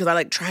so funny because I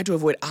like tried to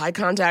avoid eye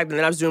contact, and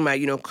then I was doing my,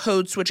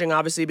 code switching,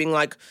 obviously being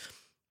like,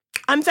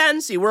 I'm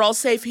fancy. We're all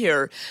safe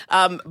here.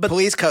 But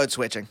police code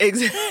switching.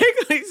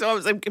 Exactly.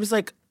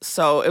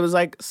 So it was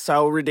like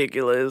so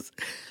ridiculous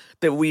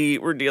that we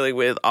were dealing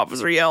with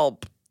Officer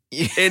Yelp.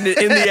 In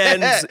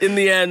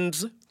the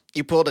end,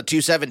 you pulled a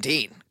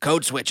 217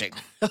 code switching.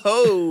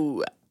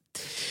 Oh.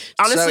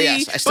 Honestly, so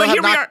yes, I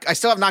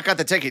still have not got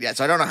the ticket yet,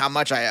 so I don't know how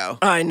much I owe.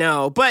 I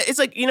know, but it's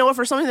like, you know what,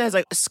 for something that has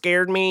like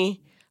scared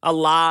me a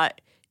lot,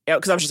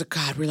 because I was just like,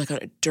 God, we're like on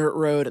a dirt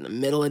road in the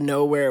middle of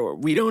nowhere where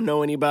we don't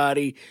know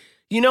anybody.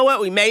 You know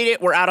what? We made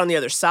it. We're out on the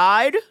other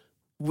side.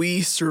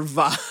 We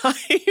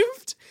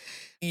survived.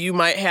 You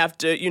might have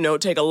to,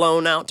 take a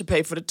loan out to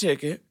pay for the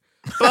ticket.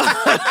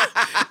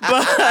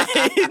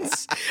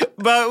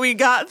 But we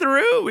got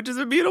through, which is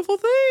a beautiful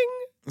thing.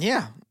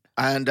 Yeah.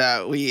 And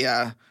we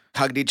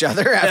hugged each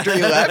other after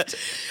you left.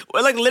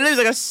 Well, like literally it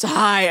was like a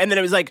sigh. And then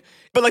it was like,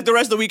 but like the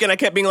rest of the weekend I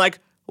kept being like,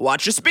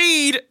 watch your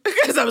speed.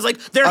 Because I was like,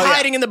 they're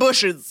hiding in the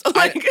bushes.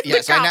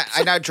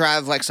 I now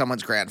drive like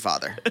someone's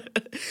grandfather.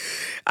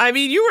 I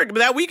mean,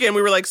 that weekend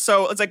we were like,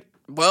 so it's like,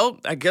 well,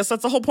 I guess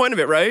that's the whole point of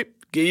it, right?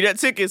 Get you that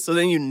ticket so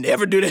then you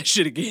never do that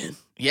shit again.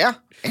 Yeah,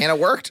 and it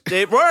worked.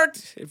 It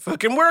worked. It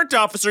fucking worked,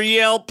 Officer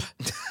Yelp.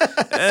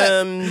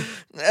 Sorry,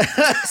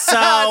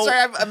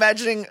 I'm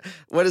imagining,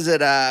 what is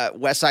it,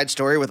 West Side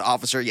Story with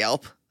Officer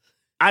Yelp?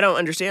 I don't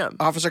understand.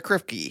 Officer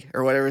Krupke,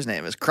 or whatever his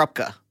name is.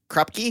 Krupke?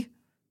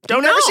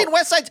 Don't know. Never seen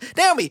West Side?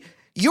 Naomi,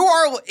 you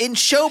are in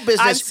show business.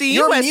 I've seen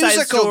You're West a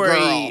musical Side Story.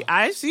 Girl.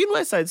 I've seen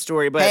West Side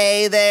Story, but...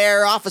 Hey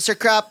there, Officer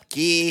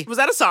Krupke. Was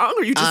that a song,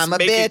 or you just I'm a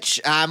bitch,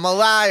 I'm a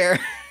liar.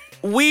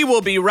 We will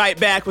be right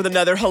back with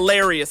another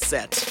hilarious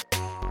set.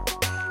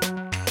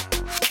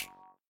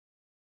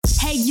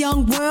 Hey,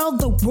 young world,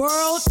 the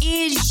world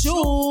is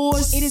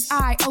yours. It is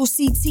I,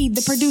 OCT,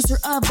 the producer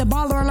of the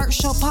Baller Alert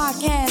Show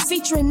podcast,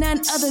 featuring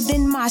none other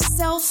than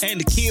myself and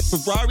the kid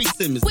Ferrari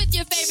Simmons. With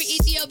your favorite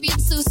Ethiopian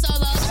Sue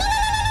Solo.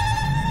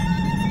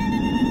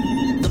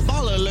 The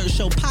Baller Alert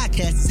Show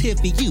podcast is here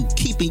for you,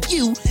 keeping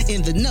you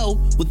in the know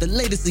with the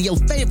latest of your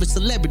favorite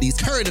celebrities,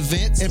 current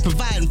events, and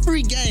providing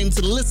free game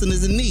to the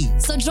listeners in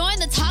need. So join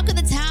the talk of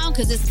the town,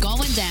 because it's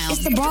going down.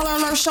 It's the Baller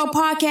Alert Show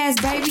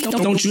podcast, baby.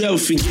 Don't you ever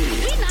forget.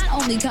 We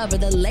not only cover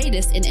the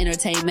latest in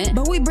entertainment,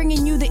 but we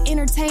bringing you the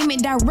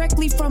entertainment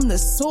directly from the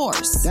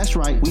source. That's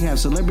right. We have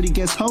celebrity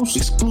guest hosts,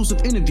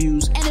 exclusive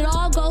interviews, and it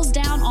all goes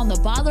down on the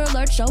Baller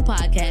Alert Show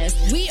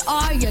podcast. We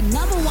are your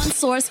number one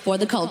source for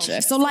the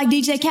culture. So like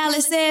DJ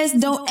Khaled says,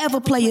 don't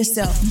ever play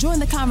yourself. Join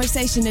the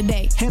conversation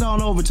today. Head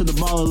on over to the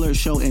Baller Alert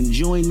Show and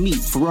join me,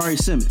 Ferrari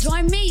Simmons.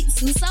 Join me,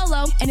 Sue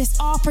Solo. And it's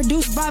all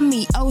produced by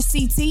me,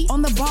 OCT,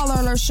 on the Baller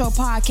Alert Show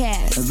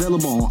podcast.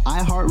 Available on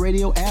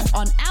iHeartRadio app,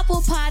 on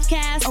Apple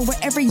Podcasts, or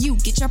wherever you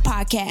get your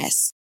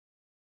podcasts.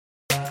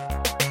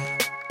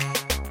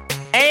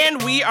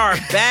 And we are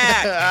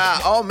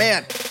back. Oh,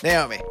 man.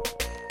 Naomi,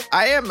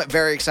 I am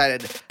very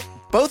excited.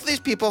 Both these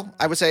people,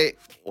 I would say,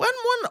 one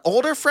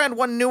older friend,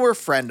 one newer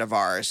friend of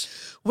ours.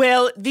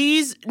 Well,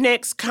 these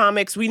next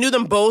comics, we knew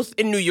them both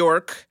in New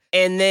York,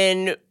 and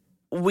then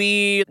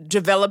we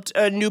developed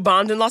a new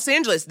bond in Los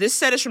Angeles. This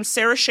set is from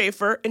Sarah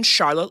Schaefer and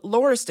Charlotte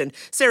Lauriston.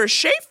 Sarah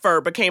Schaefer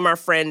became our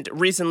friend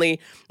recently,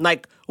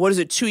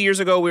 2 years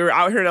ago? We were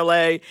out here in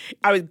LA.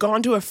 I had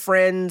gone to a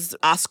friend's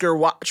Oscar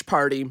watch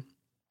party.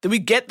 Then we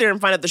get there and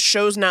find out the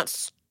show's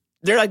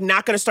they're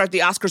not going to start the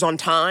Oscars on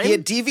time. He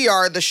had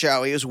DVR'd the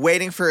show. He was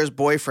waiting for his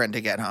boyfriend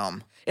to get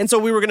home. And so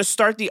we were going to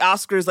start the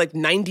Oscars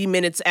 90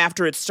 minutes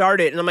after it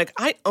started. And I'm like,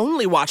 I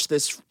only watch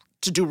this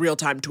to do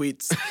real-time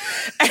tweets.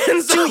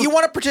 And so you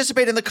want to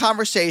participate in the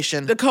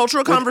conversation. The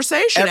cultural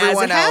conversation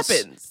everyone as it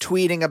happens.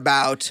 Tweeting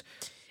about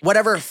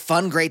whatever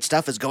fun, great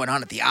stuff is going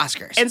on at the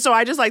Oscars. And so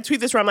I just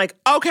tweet this where I'm like,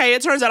 okay,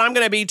 it turns out I'm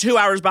going to be 2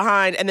 hours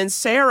behind. And then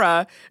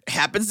Sarah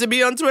happens to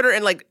be on Twitter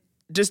and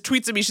just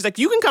tweets at me. She's like,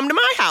 you can come to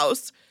my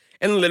house.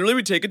 And literally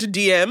we take it to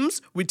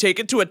DMs, we take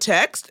it to a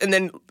text, and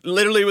then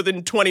literally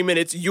within 20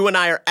 minutes, you and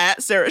I are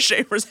at Sarah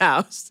Schaefer's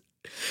house.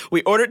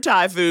 We ordered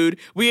Thai food.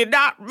 We had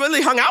not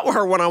really hung out with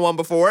her one-on-one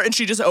before, and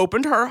she just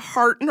opened her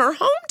heart and her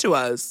home to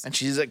us. And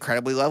she's an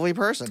incredibly lovely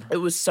person. It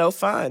was so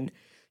fun.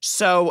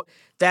 So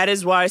that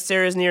is why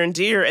Sarah's near and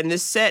dear, and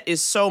this set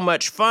is so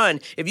much fun.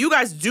 If you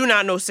guys do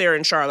not know Sarah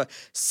and Charlotte,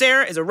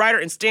 Sarah is a writer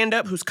and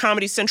stand-up whose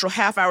Comedy Central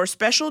half-hour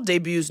special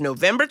debuts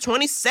November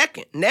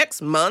 22nd,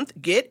 next month.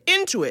 Get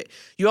into it.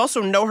 You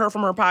also know her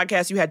from her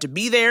podcast, You Had to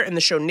Be There, and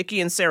the show Nikki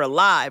and Sarah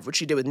Live, which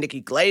she did with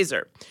Nikki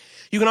Glazer.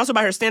 You can also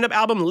buy her stand-up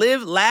album,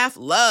 Live, Laugh,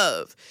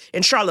 Love.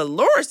 And Charlotte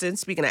Lauriston,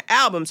 speaking of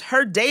albums,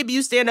 her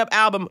debut stand-up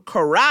album,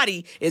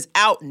 Karate, is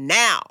out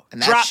now.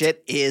 And that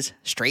shit is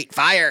straight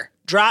fire.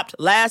 Dropped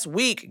last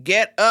week.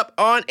 Get up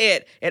on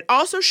it. And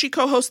also, she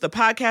co-hosts the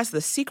podcast,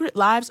 The Secret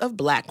Lives of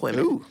Black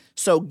Women. Ooh.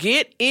 So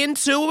get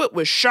into it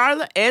with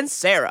Charlotte and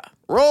Sarah.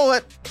 Roll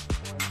it.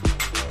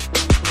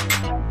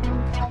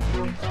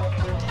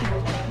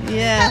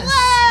 Yes.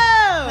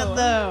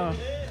 Hello.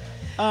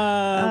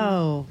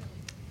 Oh.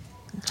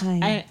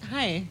 Hi.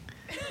 Hi.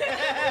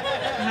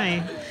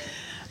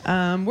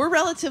 Hi. We're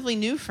relatively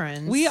new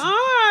friends. We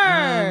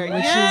are.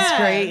 Which is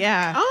great.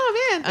 Yeah.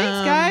 Oh, man.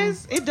 Thanks,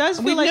 guys. It does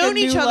feel We've like known a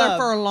new each other love.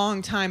 for a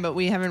long time, but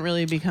we haven't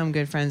really become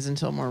good friends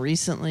until more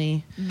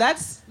recently.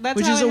 That's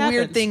which how is it a weird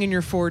happens. thing in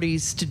your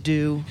 40s to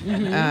do.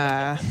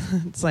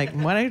 It's like,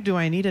 why do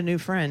I need a new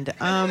friend?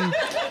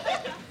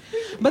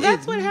 But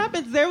that's what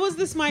happens. There was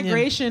this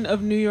migration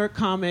of New York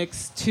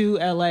comics to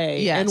LA,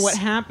 Yes. and what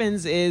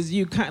happens is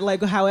you kind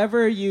like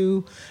however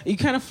you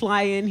kind of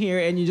fly in here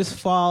and you just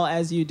fall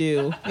as you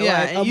do, like,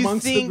 and you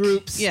amongst think- the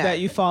groups yeah. that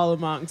you fall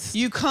amongst.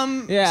 You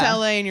come Yeah. to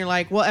LA and you're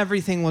like, well,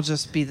 everything will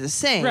just be the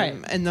same. Right.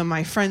 And then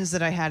my friends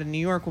that I had in New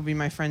York will be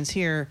my friends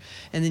here.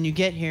 And then you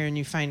get here and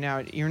you find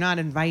out you're not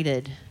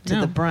invited to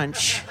No. the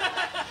brunch.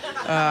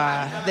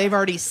 They've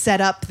already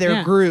set up their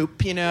Yeah.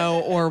 group,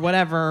 or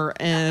whatever,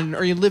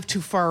 or you live too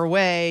far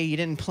away. You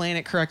didn't plan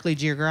it correctly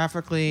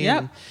geographically. Yep.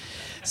 And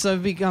so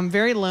I've become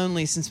very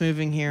lonely since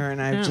moving here,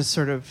 and I've just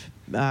sort of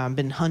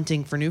been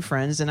hunting for new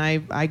friends, and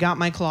I got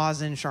my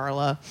claws in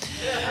Charla,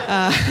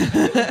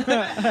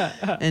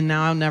 and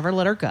now I'll never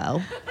let her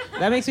go.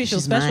 That makes me feel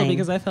She's special mine.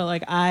 because I felt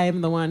like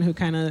I'm the one who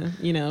kind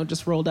of,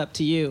 just rolled up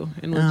to you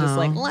and was just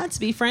like, let's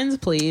be friends,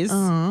 please.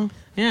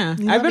 Yeah.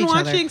 We I've love been each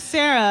other. watching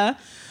Sarah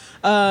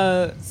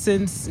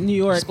since New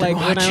York, like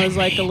when I was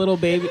like a little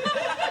baby.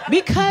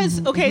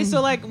 Because, okay,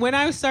 so like when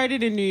I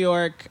started in New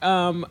York,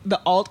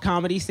 the alt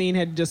comedy scene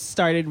had just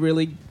started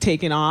really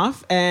taking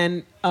off.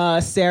 And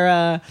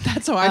Sarah...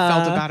 That's how I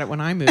felt about it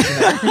when I moved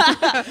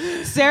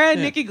there. Sarah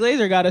and Nikki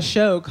Glazer got a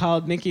show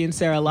called Nikki and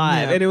Sarah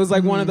Live. Yeah. And it was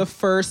like one of the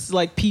first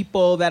like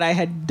people that I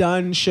had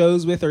done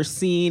shows with or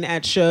seen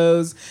at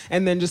shows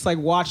and then just like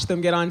watched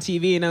them get on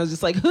TV. And I was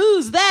just like,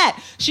 who's that?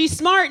 She's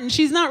smart and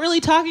she's not really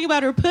talking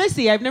about her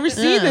pussy. I've never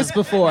seen this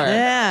before.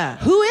 Yeah.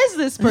 Who is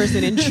this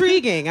person?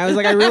 Intriguing. I was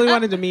like, I really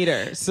wanted to meet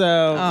her.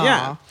 So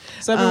yeah.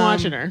 So I've been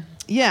watching her.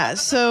 Yeah,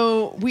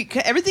 so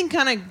everything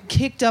kind of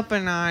kicked up a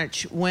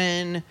notch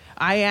when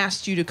I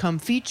asked you to come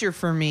feature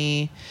for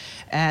me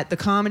at the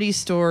Comedy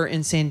Store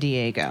in San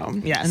Diego.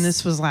 Yes. And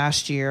this was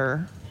last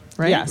year,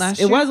 right?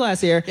 Yes, it was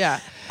last year. Yeah.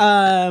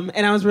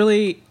 And I was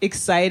really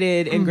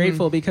excited and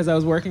grateful because I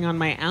was working on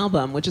my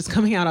album, which is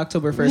coming out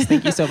October 1st.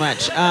 Thank you so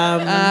much.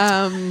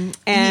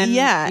 And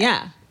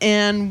yeah.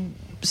 And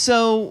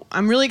so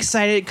I'm really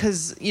excited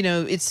because,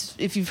 it's,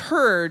 if you've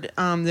heard,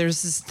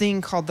 there's this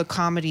thing called the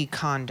Comedy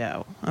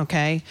Condo,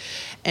 okay?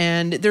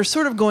 And they're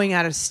sort of going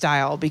out of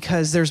style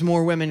because there's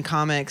more women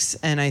comics,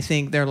 and I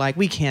think they're like,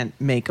 we can't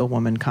make a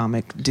woman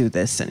comic do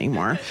this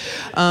anymore.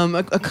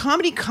 A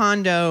comedy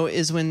condo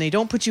is when they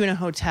don't put you in a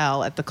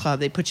hotel at the club,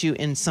 they put you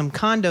in some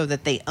condo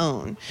that they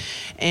own.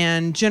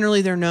 And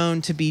generally they're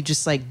known to be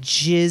just like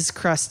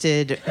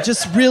jizz-crusted,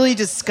 just really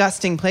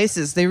disgusting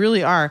places. They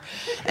really are.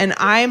 And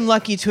I'm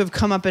lucky to have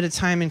come up at a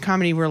time in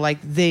comedy where like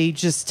they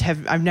just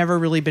I've never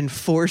really been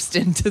forced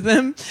into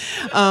them.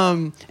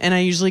 And I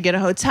usually get a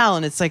hotel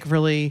and it's like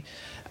really,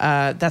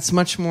 that's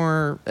much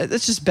more,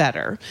 it's just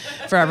better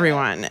for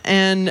everyone.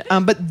 And,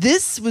 but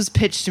this was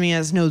pitched to me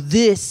as, no,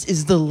 this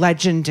is the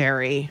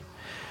legendary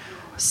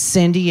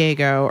San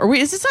Diego, or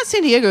wait, it's not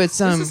San Diego, it's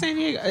This is San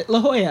Diego. La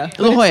Jolla. But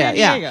La it's Jolla, San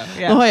yeah.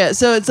 Diego. La Jolla.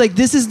 So it's like,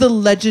 this is the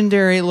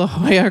legendary La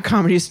Jolla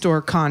Comedy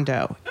Store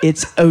condo.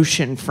 It's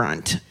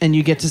oceanfront, and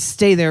you get to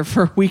stay there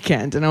for a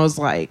weekend. And I was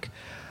like,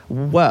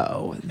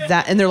 whoa.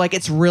 And they're like,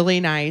 it's really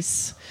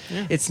nice.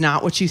 Yeah. It's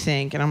not what you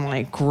think. And I'm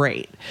like,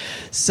 great.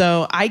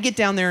 So I get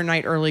down there a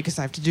night early because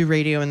I have to do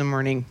radio in the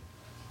morning.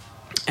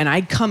 And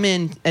I come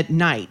in at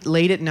night,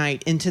 late at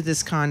night, into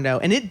this condo.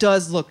 And it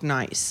does look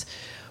nice,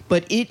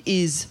 but it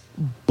is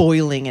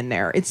boiling in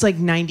there. It's like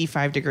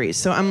 95 degrees.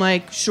 So I'm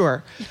like,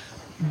 sure.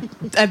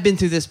 I've been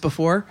through this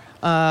before.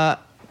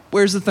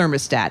 Where's the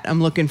thermostat?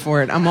 I'm looking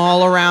for it. I'm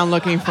all around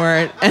looking for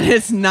it. And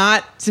it's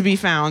not to be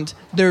found.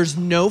 There's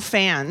no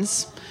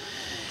fans.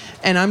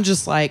 And I'm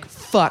just like,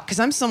 fuck. Because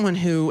I'm someone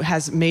who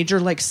has major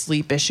like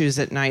sleep issues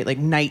at night, like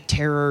night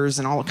terrors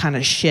and all kind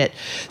of shit.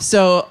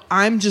 So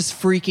I'm just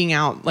freaking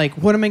out. Like,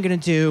 what am I going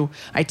to do?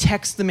 I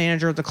text the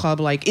manager of the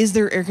club, like, is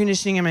there air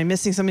conditioning? Am I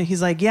missing something?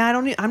 He's like, yeah,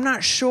 I'm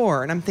not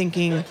sure. And I'm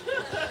thinking,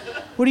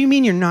 what do you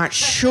mean you're not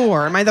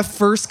sure? Am I the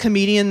first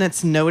comedian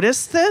that's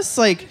noticed this?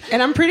 Like,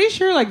 and I'm pretty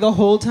sure like the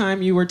whole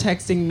time you were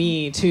texting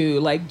me too,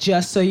 like,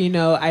 just so you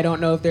know, I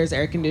don't know if there's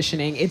air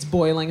conditioning. It's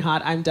boiling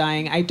hot. I'm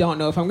dying. I don't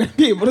know if I'm going to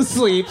be able to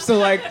sleep. So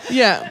like,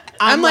 yeah,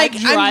 I'm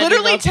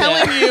literally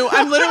telling you,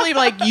 I'm literally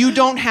like, you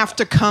don't have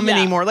to come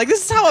anymore. Like,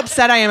 this is how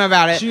upset I am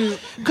about it.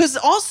 Because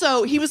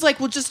also he was like,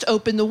 well, just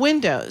open the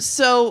windows.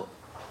 So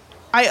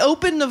I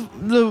opened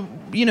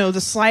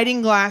the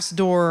sliding glass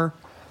door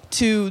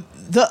to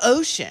the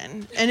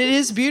ocean, and it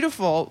is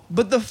beautiful,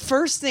 but the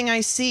first thing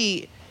I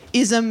see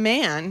is a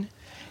man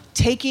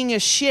taking a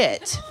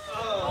shit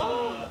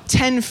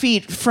 10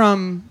 feet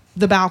from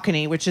the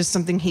balcony, which is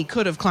something he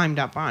could have climbed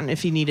up on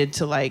if he needed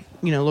to, like,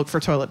 look for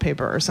toilet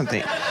paper or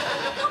something.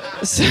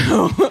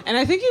 So, and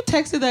I think you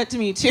texted that to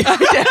me too.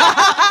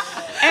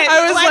 And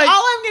I was like,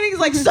 all I'm getting is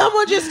like,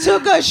 someone just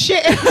took a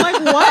shit. I'm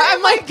like, what?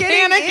 I'm like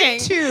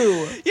panicking.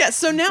 Into? Yeah,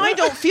 so now I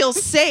don't feel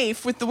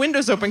safe with the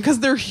windows open because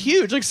they're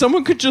huge. Like,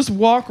 someone could just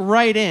walk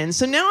right in.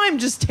 So now I'm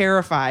just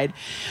terrified.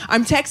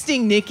 I'm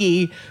texting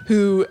Nikki,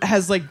 who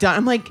has like done,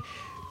 I'm like,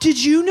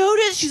 did you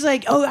notice? She's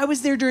like, oh, I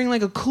was there during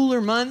like a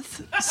cooler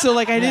month, so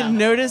like I didn't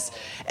notice.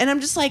 And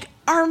I'm just like,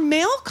 are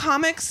male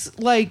comics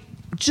like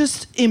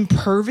just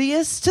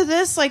impervious to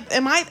this? Like,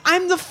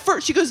 I'm the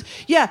first. She goes,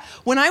 yeah,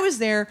 when I was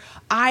there,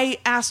 I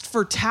asked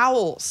for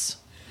towels.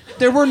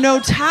 There were no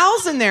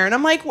towels in there. And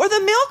I'm like, were the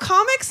male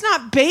comics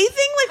not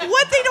bathing? Like,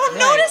 what? They don't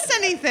notice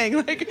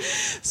anything. Like,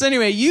 so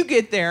anyway, you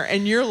get there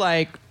and you're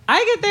like,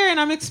 I get there and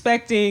I'm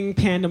expecting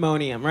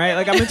pandemonium, right?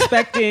 Like I'm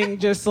expecting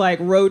just like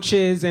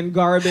roaches and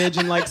garbage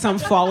and like some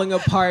falling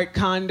apart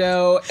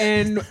condo.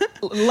 And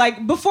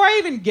like before I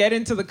even get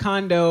into the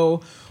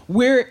condo,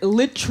 we're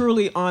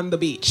literally on the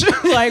beach.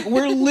 Like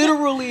we're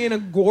literally in a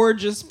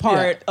gorgeous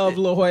part of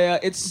La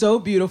Jolla. It's so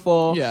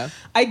beautiful. Yeah.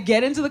 I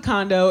get into the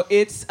condo.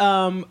 It's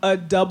a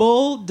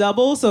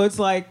double, so it's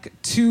like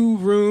 2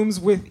 rooms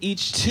with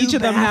each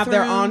of them have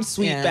their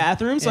ensuite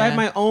bathroom. So I have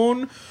my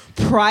own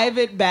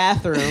private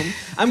bathroom.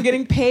 I'm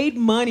getting paid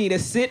money to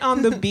sit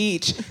on the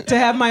beach to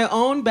have my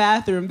own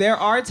bathroom. There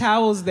are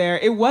towels there.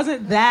 It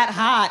wasn't that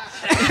hot.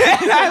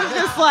 And I was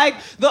just like,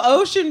 the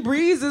ocean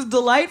breeze is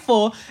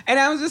delightful. And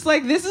I was just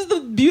like, this is the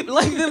this is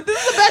the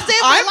best day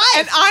of my life.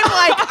 And I'm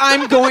like,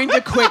 I'm going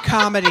to quit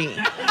comedy.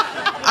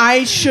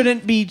 I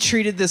shouldn't be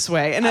treated this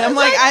way. And I'm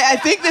like, I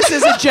think this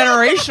is a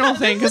generational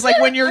thing. Because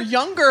like when you're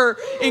younger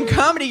in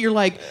comedy, you're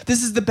like,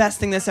 this is the best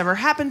thing that's ever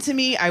happened to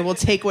me. I will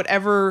take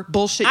whatever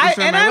bullshit you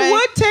throw my way. I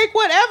would take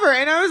whatever.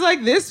 And I was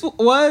like, this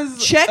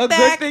was a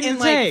good thing in to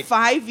like take.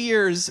 5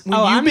 years when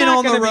you've I'm been not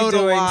on the gonna road be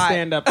doing a lot.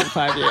 stand-up in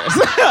 5 years.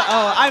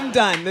 Oh, I'm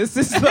done. This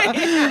is but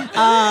it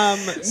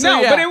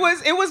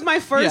was my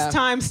first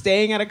time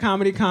staying at a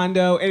comedy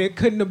condo, and it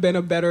couldn't have been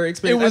a better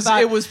experience.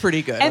 It was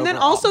pretty good. And then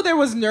also there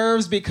was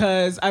nerves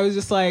because I was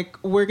just like,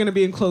 we're gonna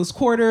be in close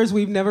quarters.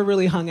 We've never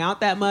really hung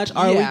out that much.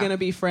 Are we gonna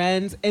be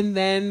friends? And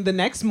then the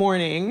next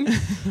morning, we got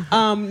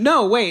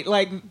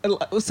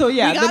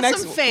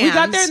some fans. We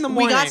got there in the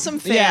morning. We got some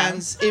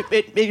fans. Yeah.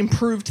 It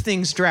improved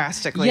things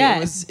drastically.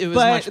 Yes, it was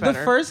but much better.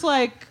 the first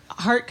like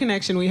heart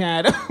connection we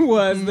had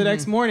was the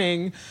next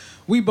morning.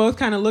 We both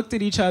kind of looked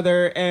at each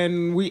other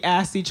and we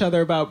asked each other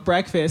about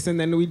breakfast, and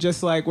then we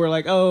just like were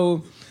like,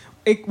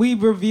 we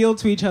revealed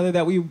to each other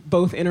that we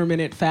both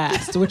intermittent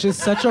fast, which is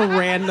such a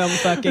random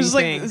fucking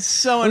thing. It's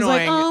so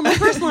annoying. It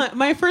was like,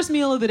 my first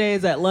meal of the day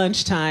is at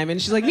lunchtime, and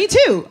she's like, me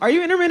too. Are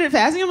you intermittent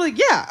fasting? I'm like,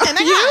 yeah. And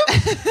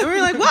we were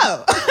like,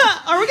 whoa,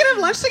 are we gonna have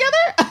lunch together?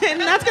 And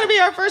that's gonna be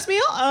our first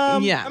meal?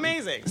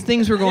 Amazing.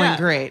 Things were going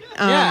great.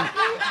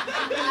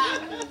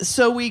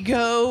 So we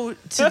go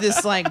to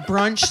this like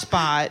brunch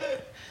spot.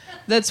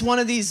 That's one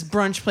of these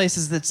brunch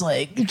places that's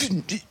like,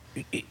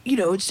 you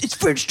know, it's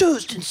French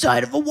toast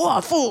inside of a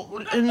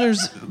waffle, and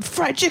there's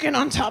fried chicken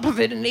on top of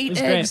it and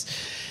 8 eggs.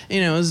 Great.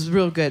 You know, it was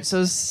real good.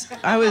 So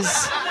I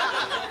was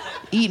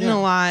eating a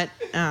lot,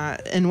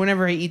 and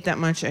whenever I eat that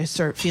much, I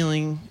start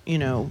feeling, you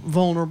know,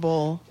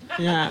 vulnerable.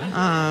 Yeah.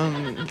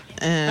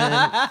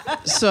 And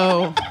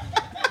so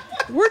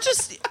we're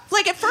just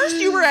like, at first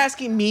you were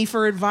asking me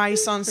for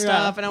advice on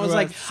stuff, and I was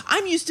like,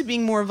 I'm used to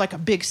being more of like a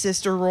big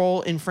sister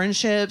role in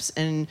friendships,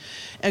 and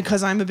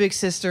because I'm a big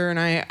sister, and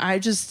I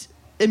just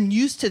am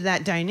used to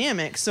that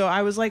dynamic. So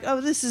I was like,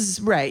 oh, this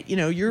is right. You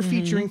know, you're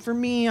featuring for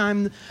me.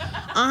 I'm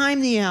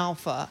the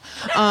alpha.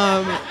 So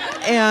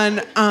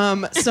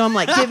I'm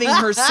like giving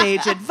her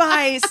sage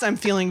advice. I'm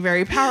feeling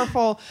very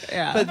powerful.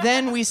 Yeah. But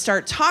then we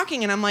start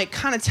talking, and I'm like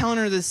kind of telling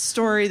her this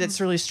story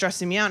that's really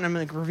stressing me out, and I'm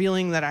like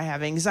revealing that I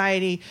have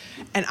anxiety.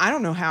 And I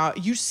don't know how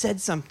you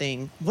said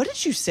something. What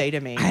did you say to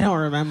me? I don't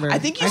remember. I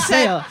think you I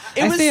say a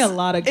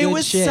lot of good shit. It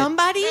was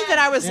somebody that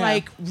I was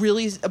like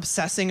really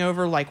obsessing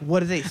over, like, what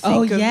do they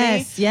think of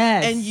me?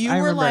 Yes. And you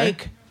were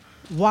like,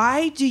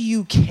 why do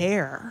you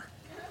care?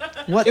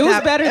 What it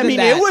was better than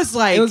that. It was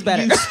like it was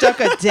better. You stuck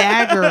a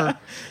dagger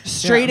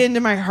straight into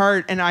my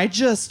heart, and I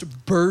just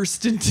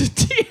burst into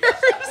tears.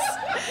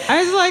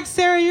 I was like,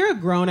 Sarah, you're a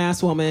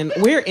grown-ass woman.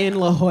 We're in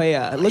La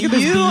Jolla. Look at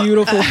this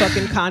beautiful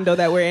fucking condo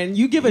that we're in.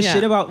 You give a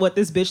shit about what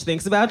this bitch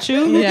thinks about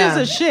you? Who gives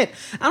a shit?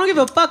 I don't give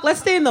a fuck. Let's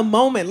stay in the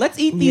moment. Let's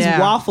eat these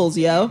waffles,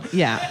 yo.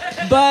 Yeah.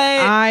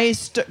 But I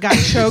got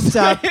choked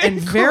up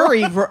and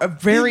very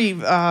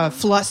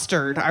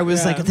flustered. I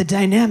was like, the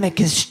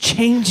dynamic is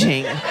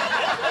changing.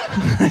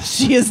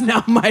 She is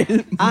now my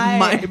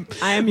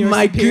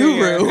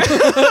guru.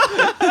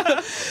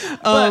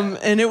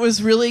 And it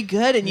was really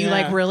good, and you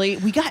like really,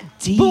 we got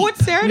deep. But what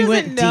Sarah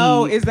doesn't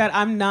know is that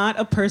I'm not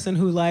a person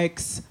who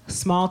likes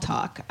small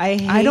talk.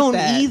 I don't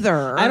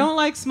either. I don't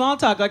like small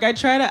talk. Like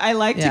I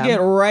like to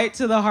get right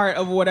to the heart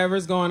of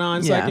whatever's going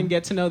on, so I can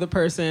get to know the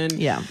person.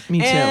 Yeah, me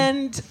too.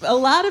 And a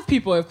lot of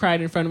people have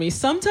cried in front of me.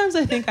 Sometimes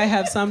I think I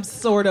have some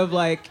sort of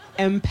like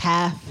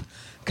empath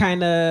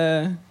kind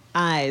of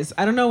eyes.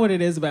 I don't know what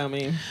it is about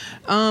me.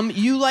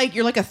 You're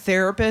like a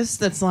therapist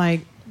that's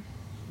like,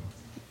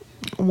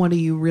 what do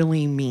you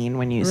really mean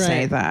when you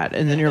say that?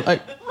 And then you're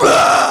like,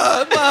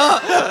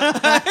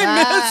 I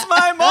miss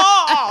my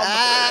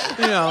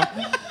mom. You know.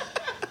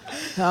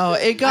 Oh,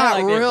 it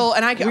got real,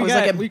 and I was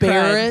like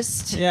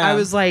embarrassed. Yeah. I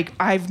was like,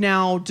 I've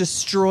now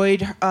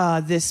destroyed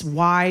this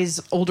wise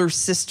older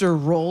sister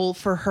role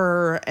for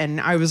her, and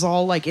I was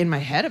all like in my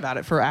head about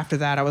it. For after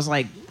that, I was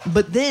like,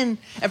 but then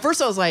at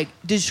first I was like,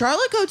 did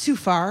Charlotte go too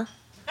far?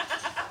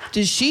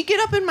 Did she get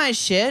up in my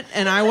shit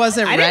and I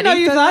wasn't ready? I didn't know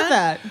you for thought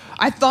that.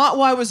 I thought,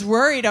 well, I was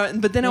worried,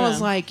 but then I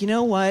was like, you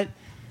know what?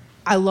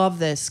 I love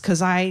this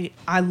because I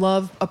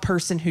love a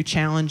person who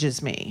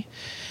challenges me.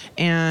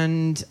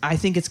 And I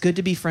think it's good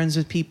to be friends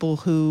with people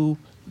who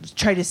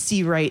try to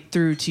see right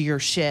through to your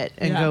shit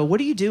and go, what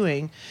are you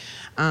doing?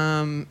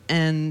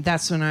 And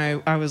that's when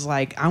I was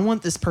like, I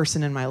want this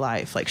person in my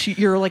life. Like,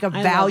 you're like a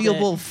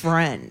valuable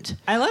friend.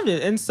 I loved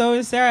it. And so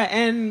is Sarah.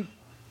 And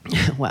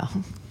well,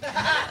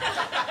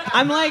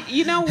 I'm like,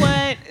 you know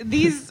what?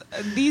 These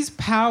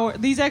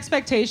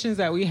expectations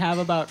that we have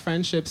about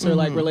friendships or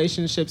like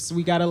relationships,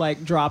 we gotta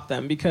like drop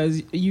them,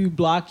 because you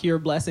block your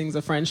blessings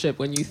of friendship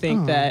when you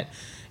think that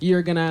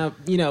you're gonna,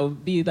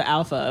 be the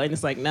alpha, and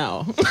it's like,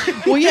 no.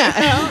 Well,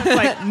 yeah, it's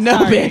like, no,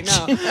 sorry,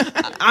 bitch.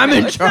 no. I'm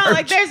in It's charge. not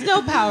like there's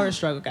no power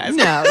struggle, guys.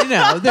 No,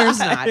 there's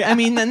not. Yeah. I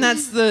mean, and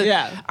that's the.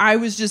 Yeah. I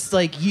was just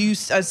like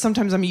used.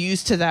 Sometimes I'm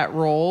used to that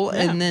role,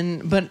 and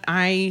then, but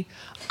I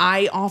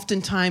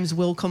oftentimes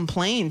will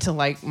complain to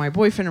like my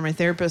boyfriend or my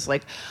therapist,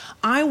 like,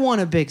 I want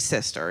a big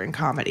sister in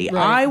comedy.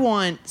 Right. I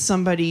want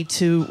somebody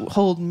to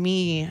hold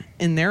me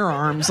in their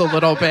arms a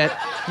little bit.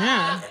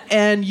 Yeah.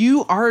 And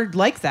you are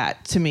like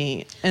that to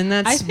me. And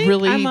that's I think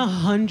really. I'm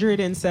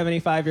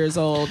 175 years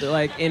old,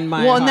 like in my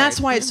Well, heart. and that's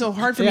why it's so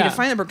hard for me to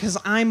find that, because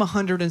I'm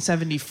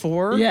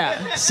 174.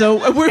 Yeah. So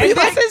we're and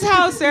like, this is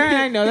how Sarah and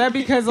I know that,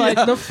 because like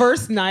the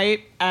first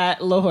night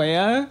at La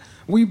Jolla,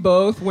 we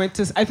both went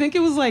to, I think it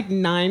was like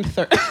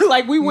 9:30.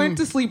 Like we went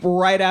to sleep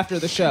right after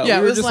the show. Yeah, we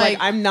it were was just like,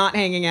 I'm not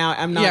hanging out.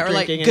 I'm not yeah, we're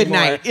like, drinking good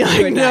anymore. night. Like,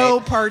 Good no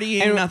night.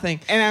 partying, And,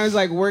 nothing. And I was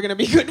like, we're gonna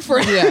be good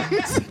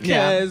friends.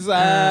 Because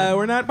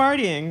we're not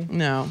partying.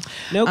 No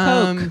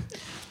Coke.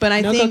 But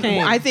I No think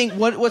cocaine.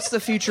 what's the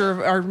future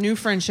of our new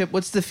friendship?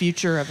 What's the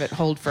future of it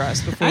hold for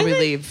us before we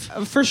leave?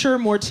 For sure,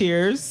 more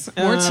tears.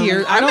 More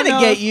tears. I I'm don't gonna know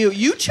get if- you.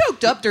 You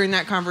choked up during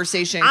that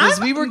conversation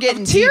because we were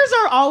getting tears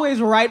are always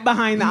right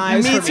behind the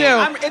eyes. Me for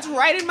too. It's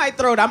right in my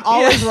throat. I'm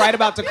always right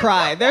about to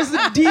cry. There's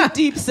a deep,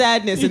 deep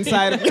sadness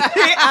inside of me.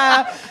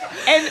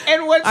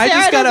 And what I Sarah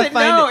just gotta doesn't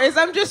find know is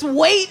I'm just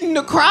waiting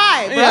to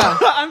cry, bro.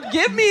 Yeah.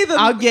 Give me the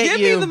I'll get give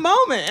you. me the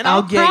moment, and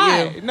I'll I'll get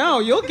cry. you. No,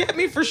 you'll get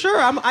me for sure.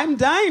 I'm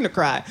dying to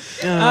cry.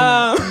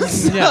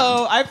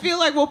 So I feel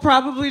like we'll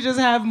probably just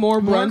have more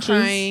more brunches,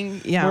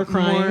 crying, more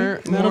crying,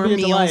 That'll more be a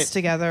meals delight.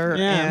 together,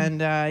 Yeah.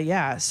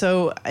 and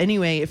So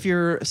anyway, if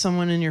you're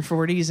someone in your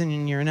 40s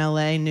and you're in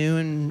LA, new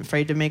and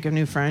afraid to make a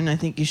new friend, I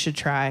think you should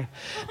try.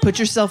 Put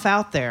yourself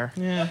out there.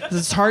 Yeah,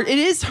 it's hard. It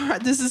is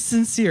hard. This is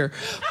sincere,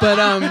 but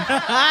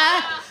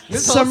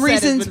This some whole set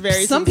has reasons, been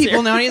very some sincere.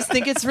 people nowadays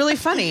think it's really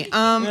funny.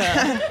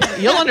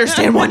 You'll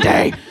understand one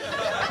day.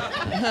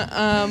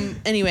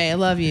 Anyway, I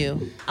love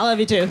you. I love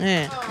you too.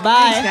 Yeah.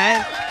 Bye.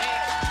 Thanks, guys.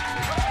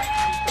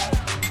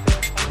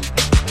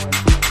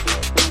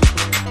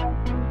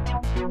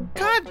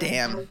 God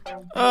damn.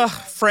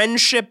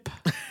 Friendship.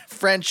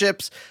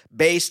 Friendships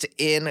based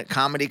in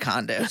comedy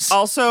condos.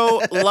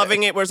 Also,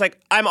 loving it where it's like,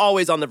 I'm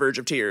always on the verge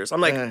of tears.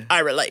 I'm like, I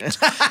relate.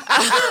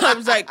 I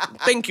was like,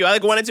 thank you. I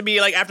like wanted to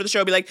be like, after the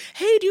show, be like,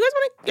 hey, do you guys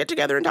want to get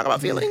together and talk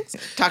about feelings?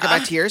 Talk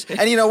about tears.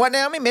 And you know what,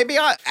 Naomi? Maybe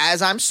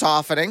as I'm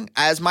softening,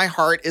 as my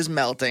heart is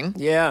melting,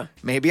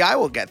 maybe I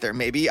will get there.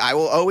 Maybe I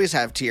will always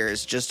have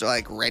tears just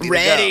like ready to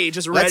go.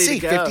 Just Let's ready see,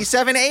 to go.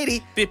 5780.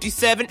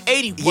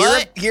 5780.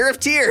 What? Year of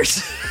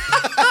tears.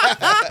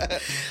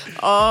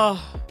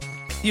 Oh,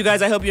 you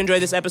guys, I hope you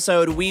enjoyed this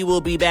episode. We will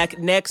be back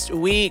next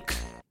week.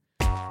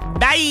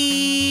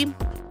 Bye.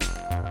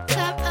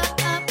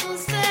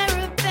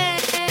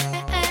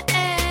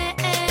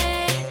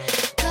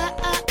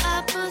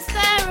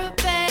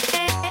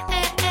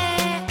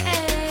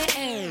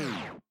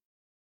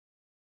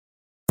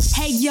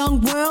 Hey,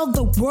 young world,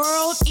 the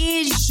world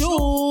is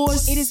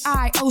yours. It is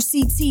I,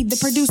 OCT, the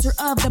producer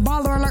of the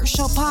Baller Alert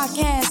Show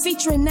podcast,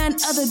 featuring none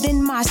other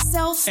than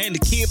myself and the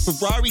kid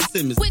Ferrari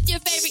Simmons. With your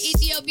favorite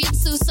Ethiopian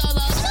Sue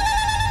Solo.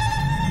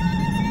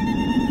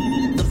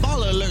 The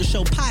Baller Alert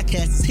Show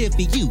podcast is here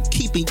for you,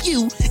 keeping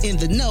you in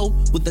the know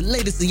with the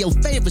latest of your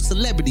favorite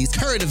celebrities,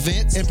 current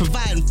events, and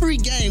providing free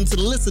game to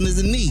the listeners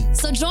in need.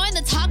 So join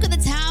the talk of the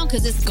town,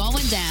 because it's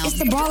going down. It's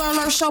the Baller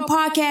Alert Show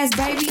podcast,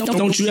 baby.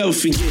 Don't you ever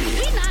forget.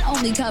 We not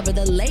only cover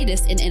the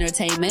latest in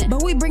entertainment,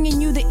 but we bringing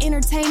you the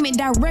entertainment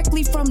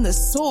directly from the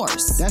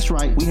source. That's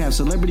right. We have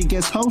celebrity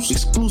guest hosts,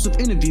 exclusive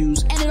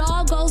interviews, and it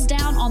all goes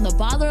down on the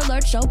Baller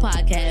Alert Show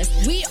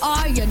podcast. We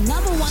are your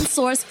 #1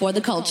 source for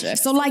the culture.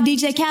 So like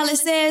DJ Khaled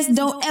says,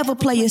 don't ever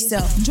play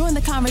yourself. Join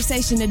the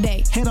conversation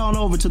today. Head on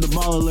over to the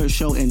Baller Alert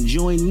Show and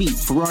join me,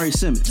 Ferrari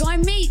Simmons.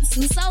 Join me,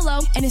 Sue Solo.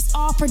 And it's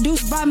all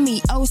produced by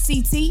me,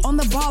 OCT, on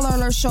the Baller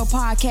Alert Show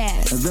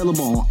podcast.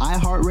 Available on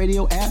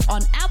iHeartRadio app,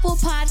 on Apple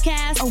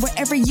Podcasts, or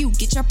wherever you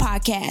get your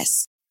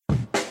podcasts.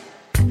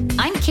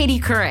 I'm Katie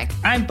Couric.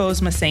 I'm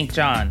Bozoma St.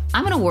 John.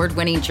 I'm an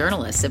award-winning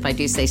journalist, if I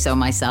do say so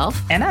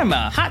myself. And I'm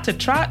a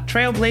hot-to-trot,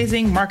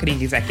 trailblazing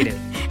marketing executive.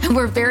 And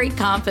we're very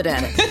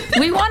confident.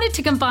 We wanted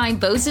to combine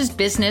Bose's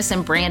business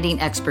and branding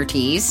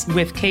expertise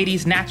with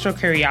Katie's natural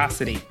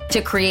curiosity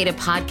to create a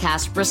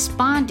podcast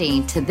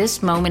responding to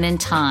this moment in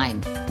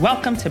time.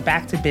 Welcome to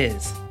Back to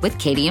Biz with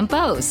Katie and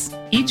Bose.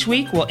 Each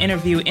week, we'll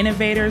interview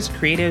innovators,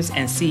 creatives,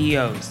 and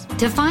CEOs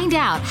to find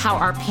out how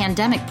our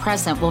pandemic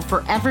present will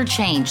forever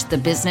change the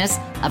business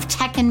of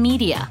tech and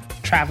media,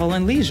 travel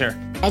and leisure,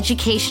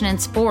 education and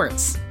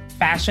sports,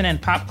 fashion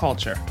and pop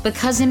culture.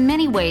 Because in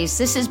many ways,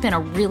 this has been a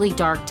really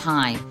dark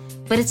time,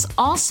 but it's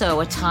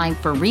also a time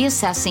for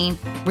reassessing,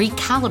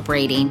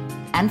 recalibrating,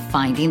 and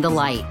finding the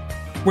light.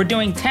 We're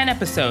doing 10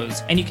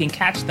 episodes, and you can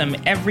catch them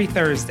every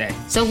Thursday.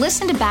 So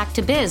listen to Back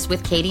to Biz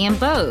with Katie and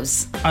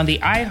Bose on the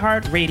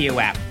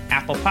iHeartRadio app,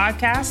 Apple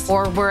Podcasts,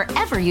 or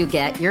wherever you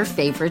get your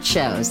favorite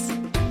shows.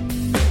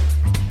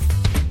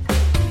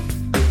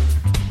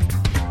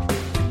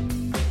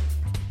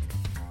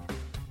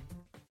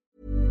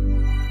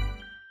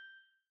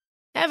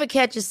 Ever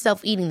catch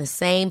yourself eating the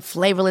same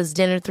flavorless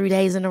dinner 3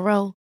 days in a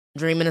row?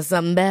 Dreaming of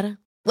something better?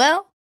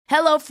 Well,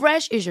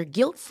 HelloFresh is your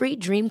guilt-free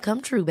dream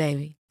come true,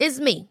 baby. It's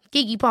me,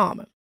 Keke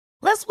Palmer.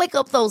 Let's wake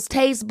up those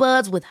taste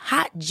buds with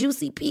hot,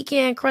 juicy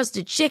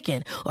pecan-crusted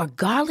chicken or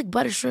garlic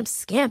butter shrimp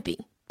scampi.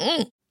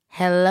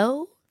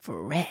 Hello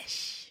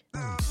Fresh.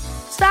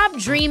 Stop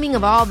dreaming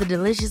of all the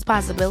delicious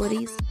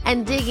possibilities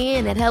and dig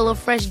in at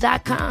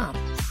HelloFresh.com.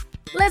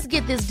 Let's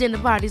get this dinner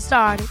party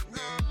started.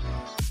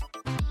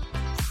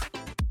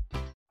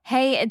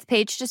 Hey, it's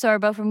Paige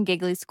DeSorbo from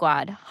Giggly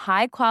Squad.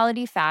 High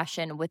quality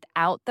fashion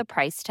without the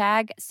price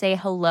tag. Say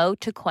hello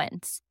to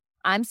Quince.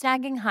 I'm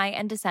snagging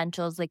high-end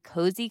essentials like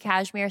cozy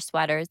cashmere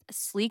sweaters,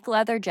 sleek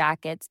leather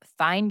jackets,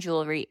 fine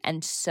jewelry,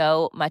 and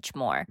so much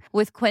more.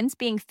 With Quince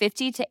being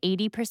 50 to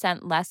 80%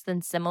 less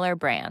than similar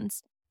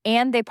brands.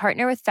 And they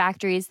partner with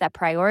factories that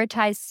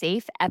prioritize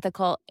safe,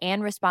 ethical,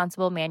 and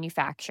responsible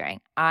manufacturing.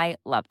 I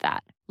love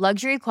that.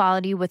 Luxury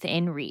quality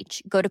within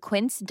reach. Go to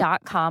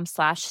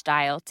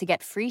quince.com/style to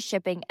get free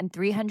shipping and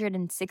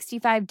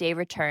 365-day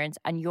returns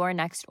on your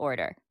next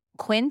order.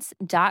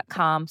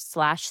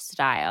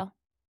 Quince.com/style.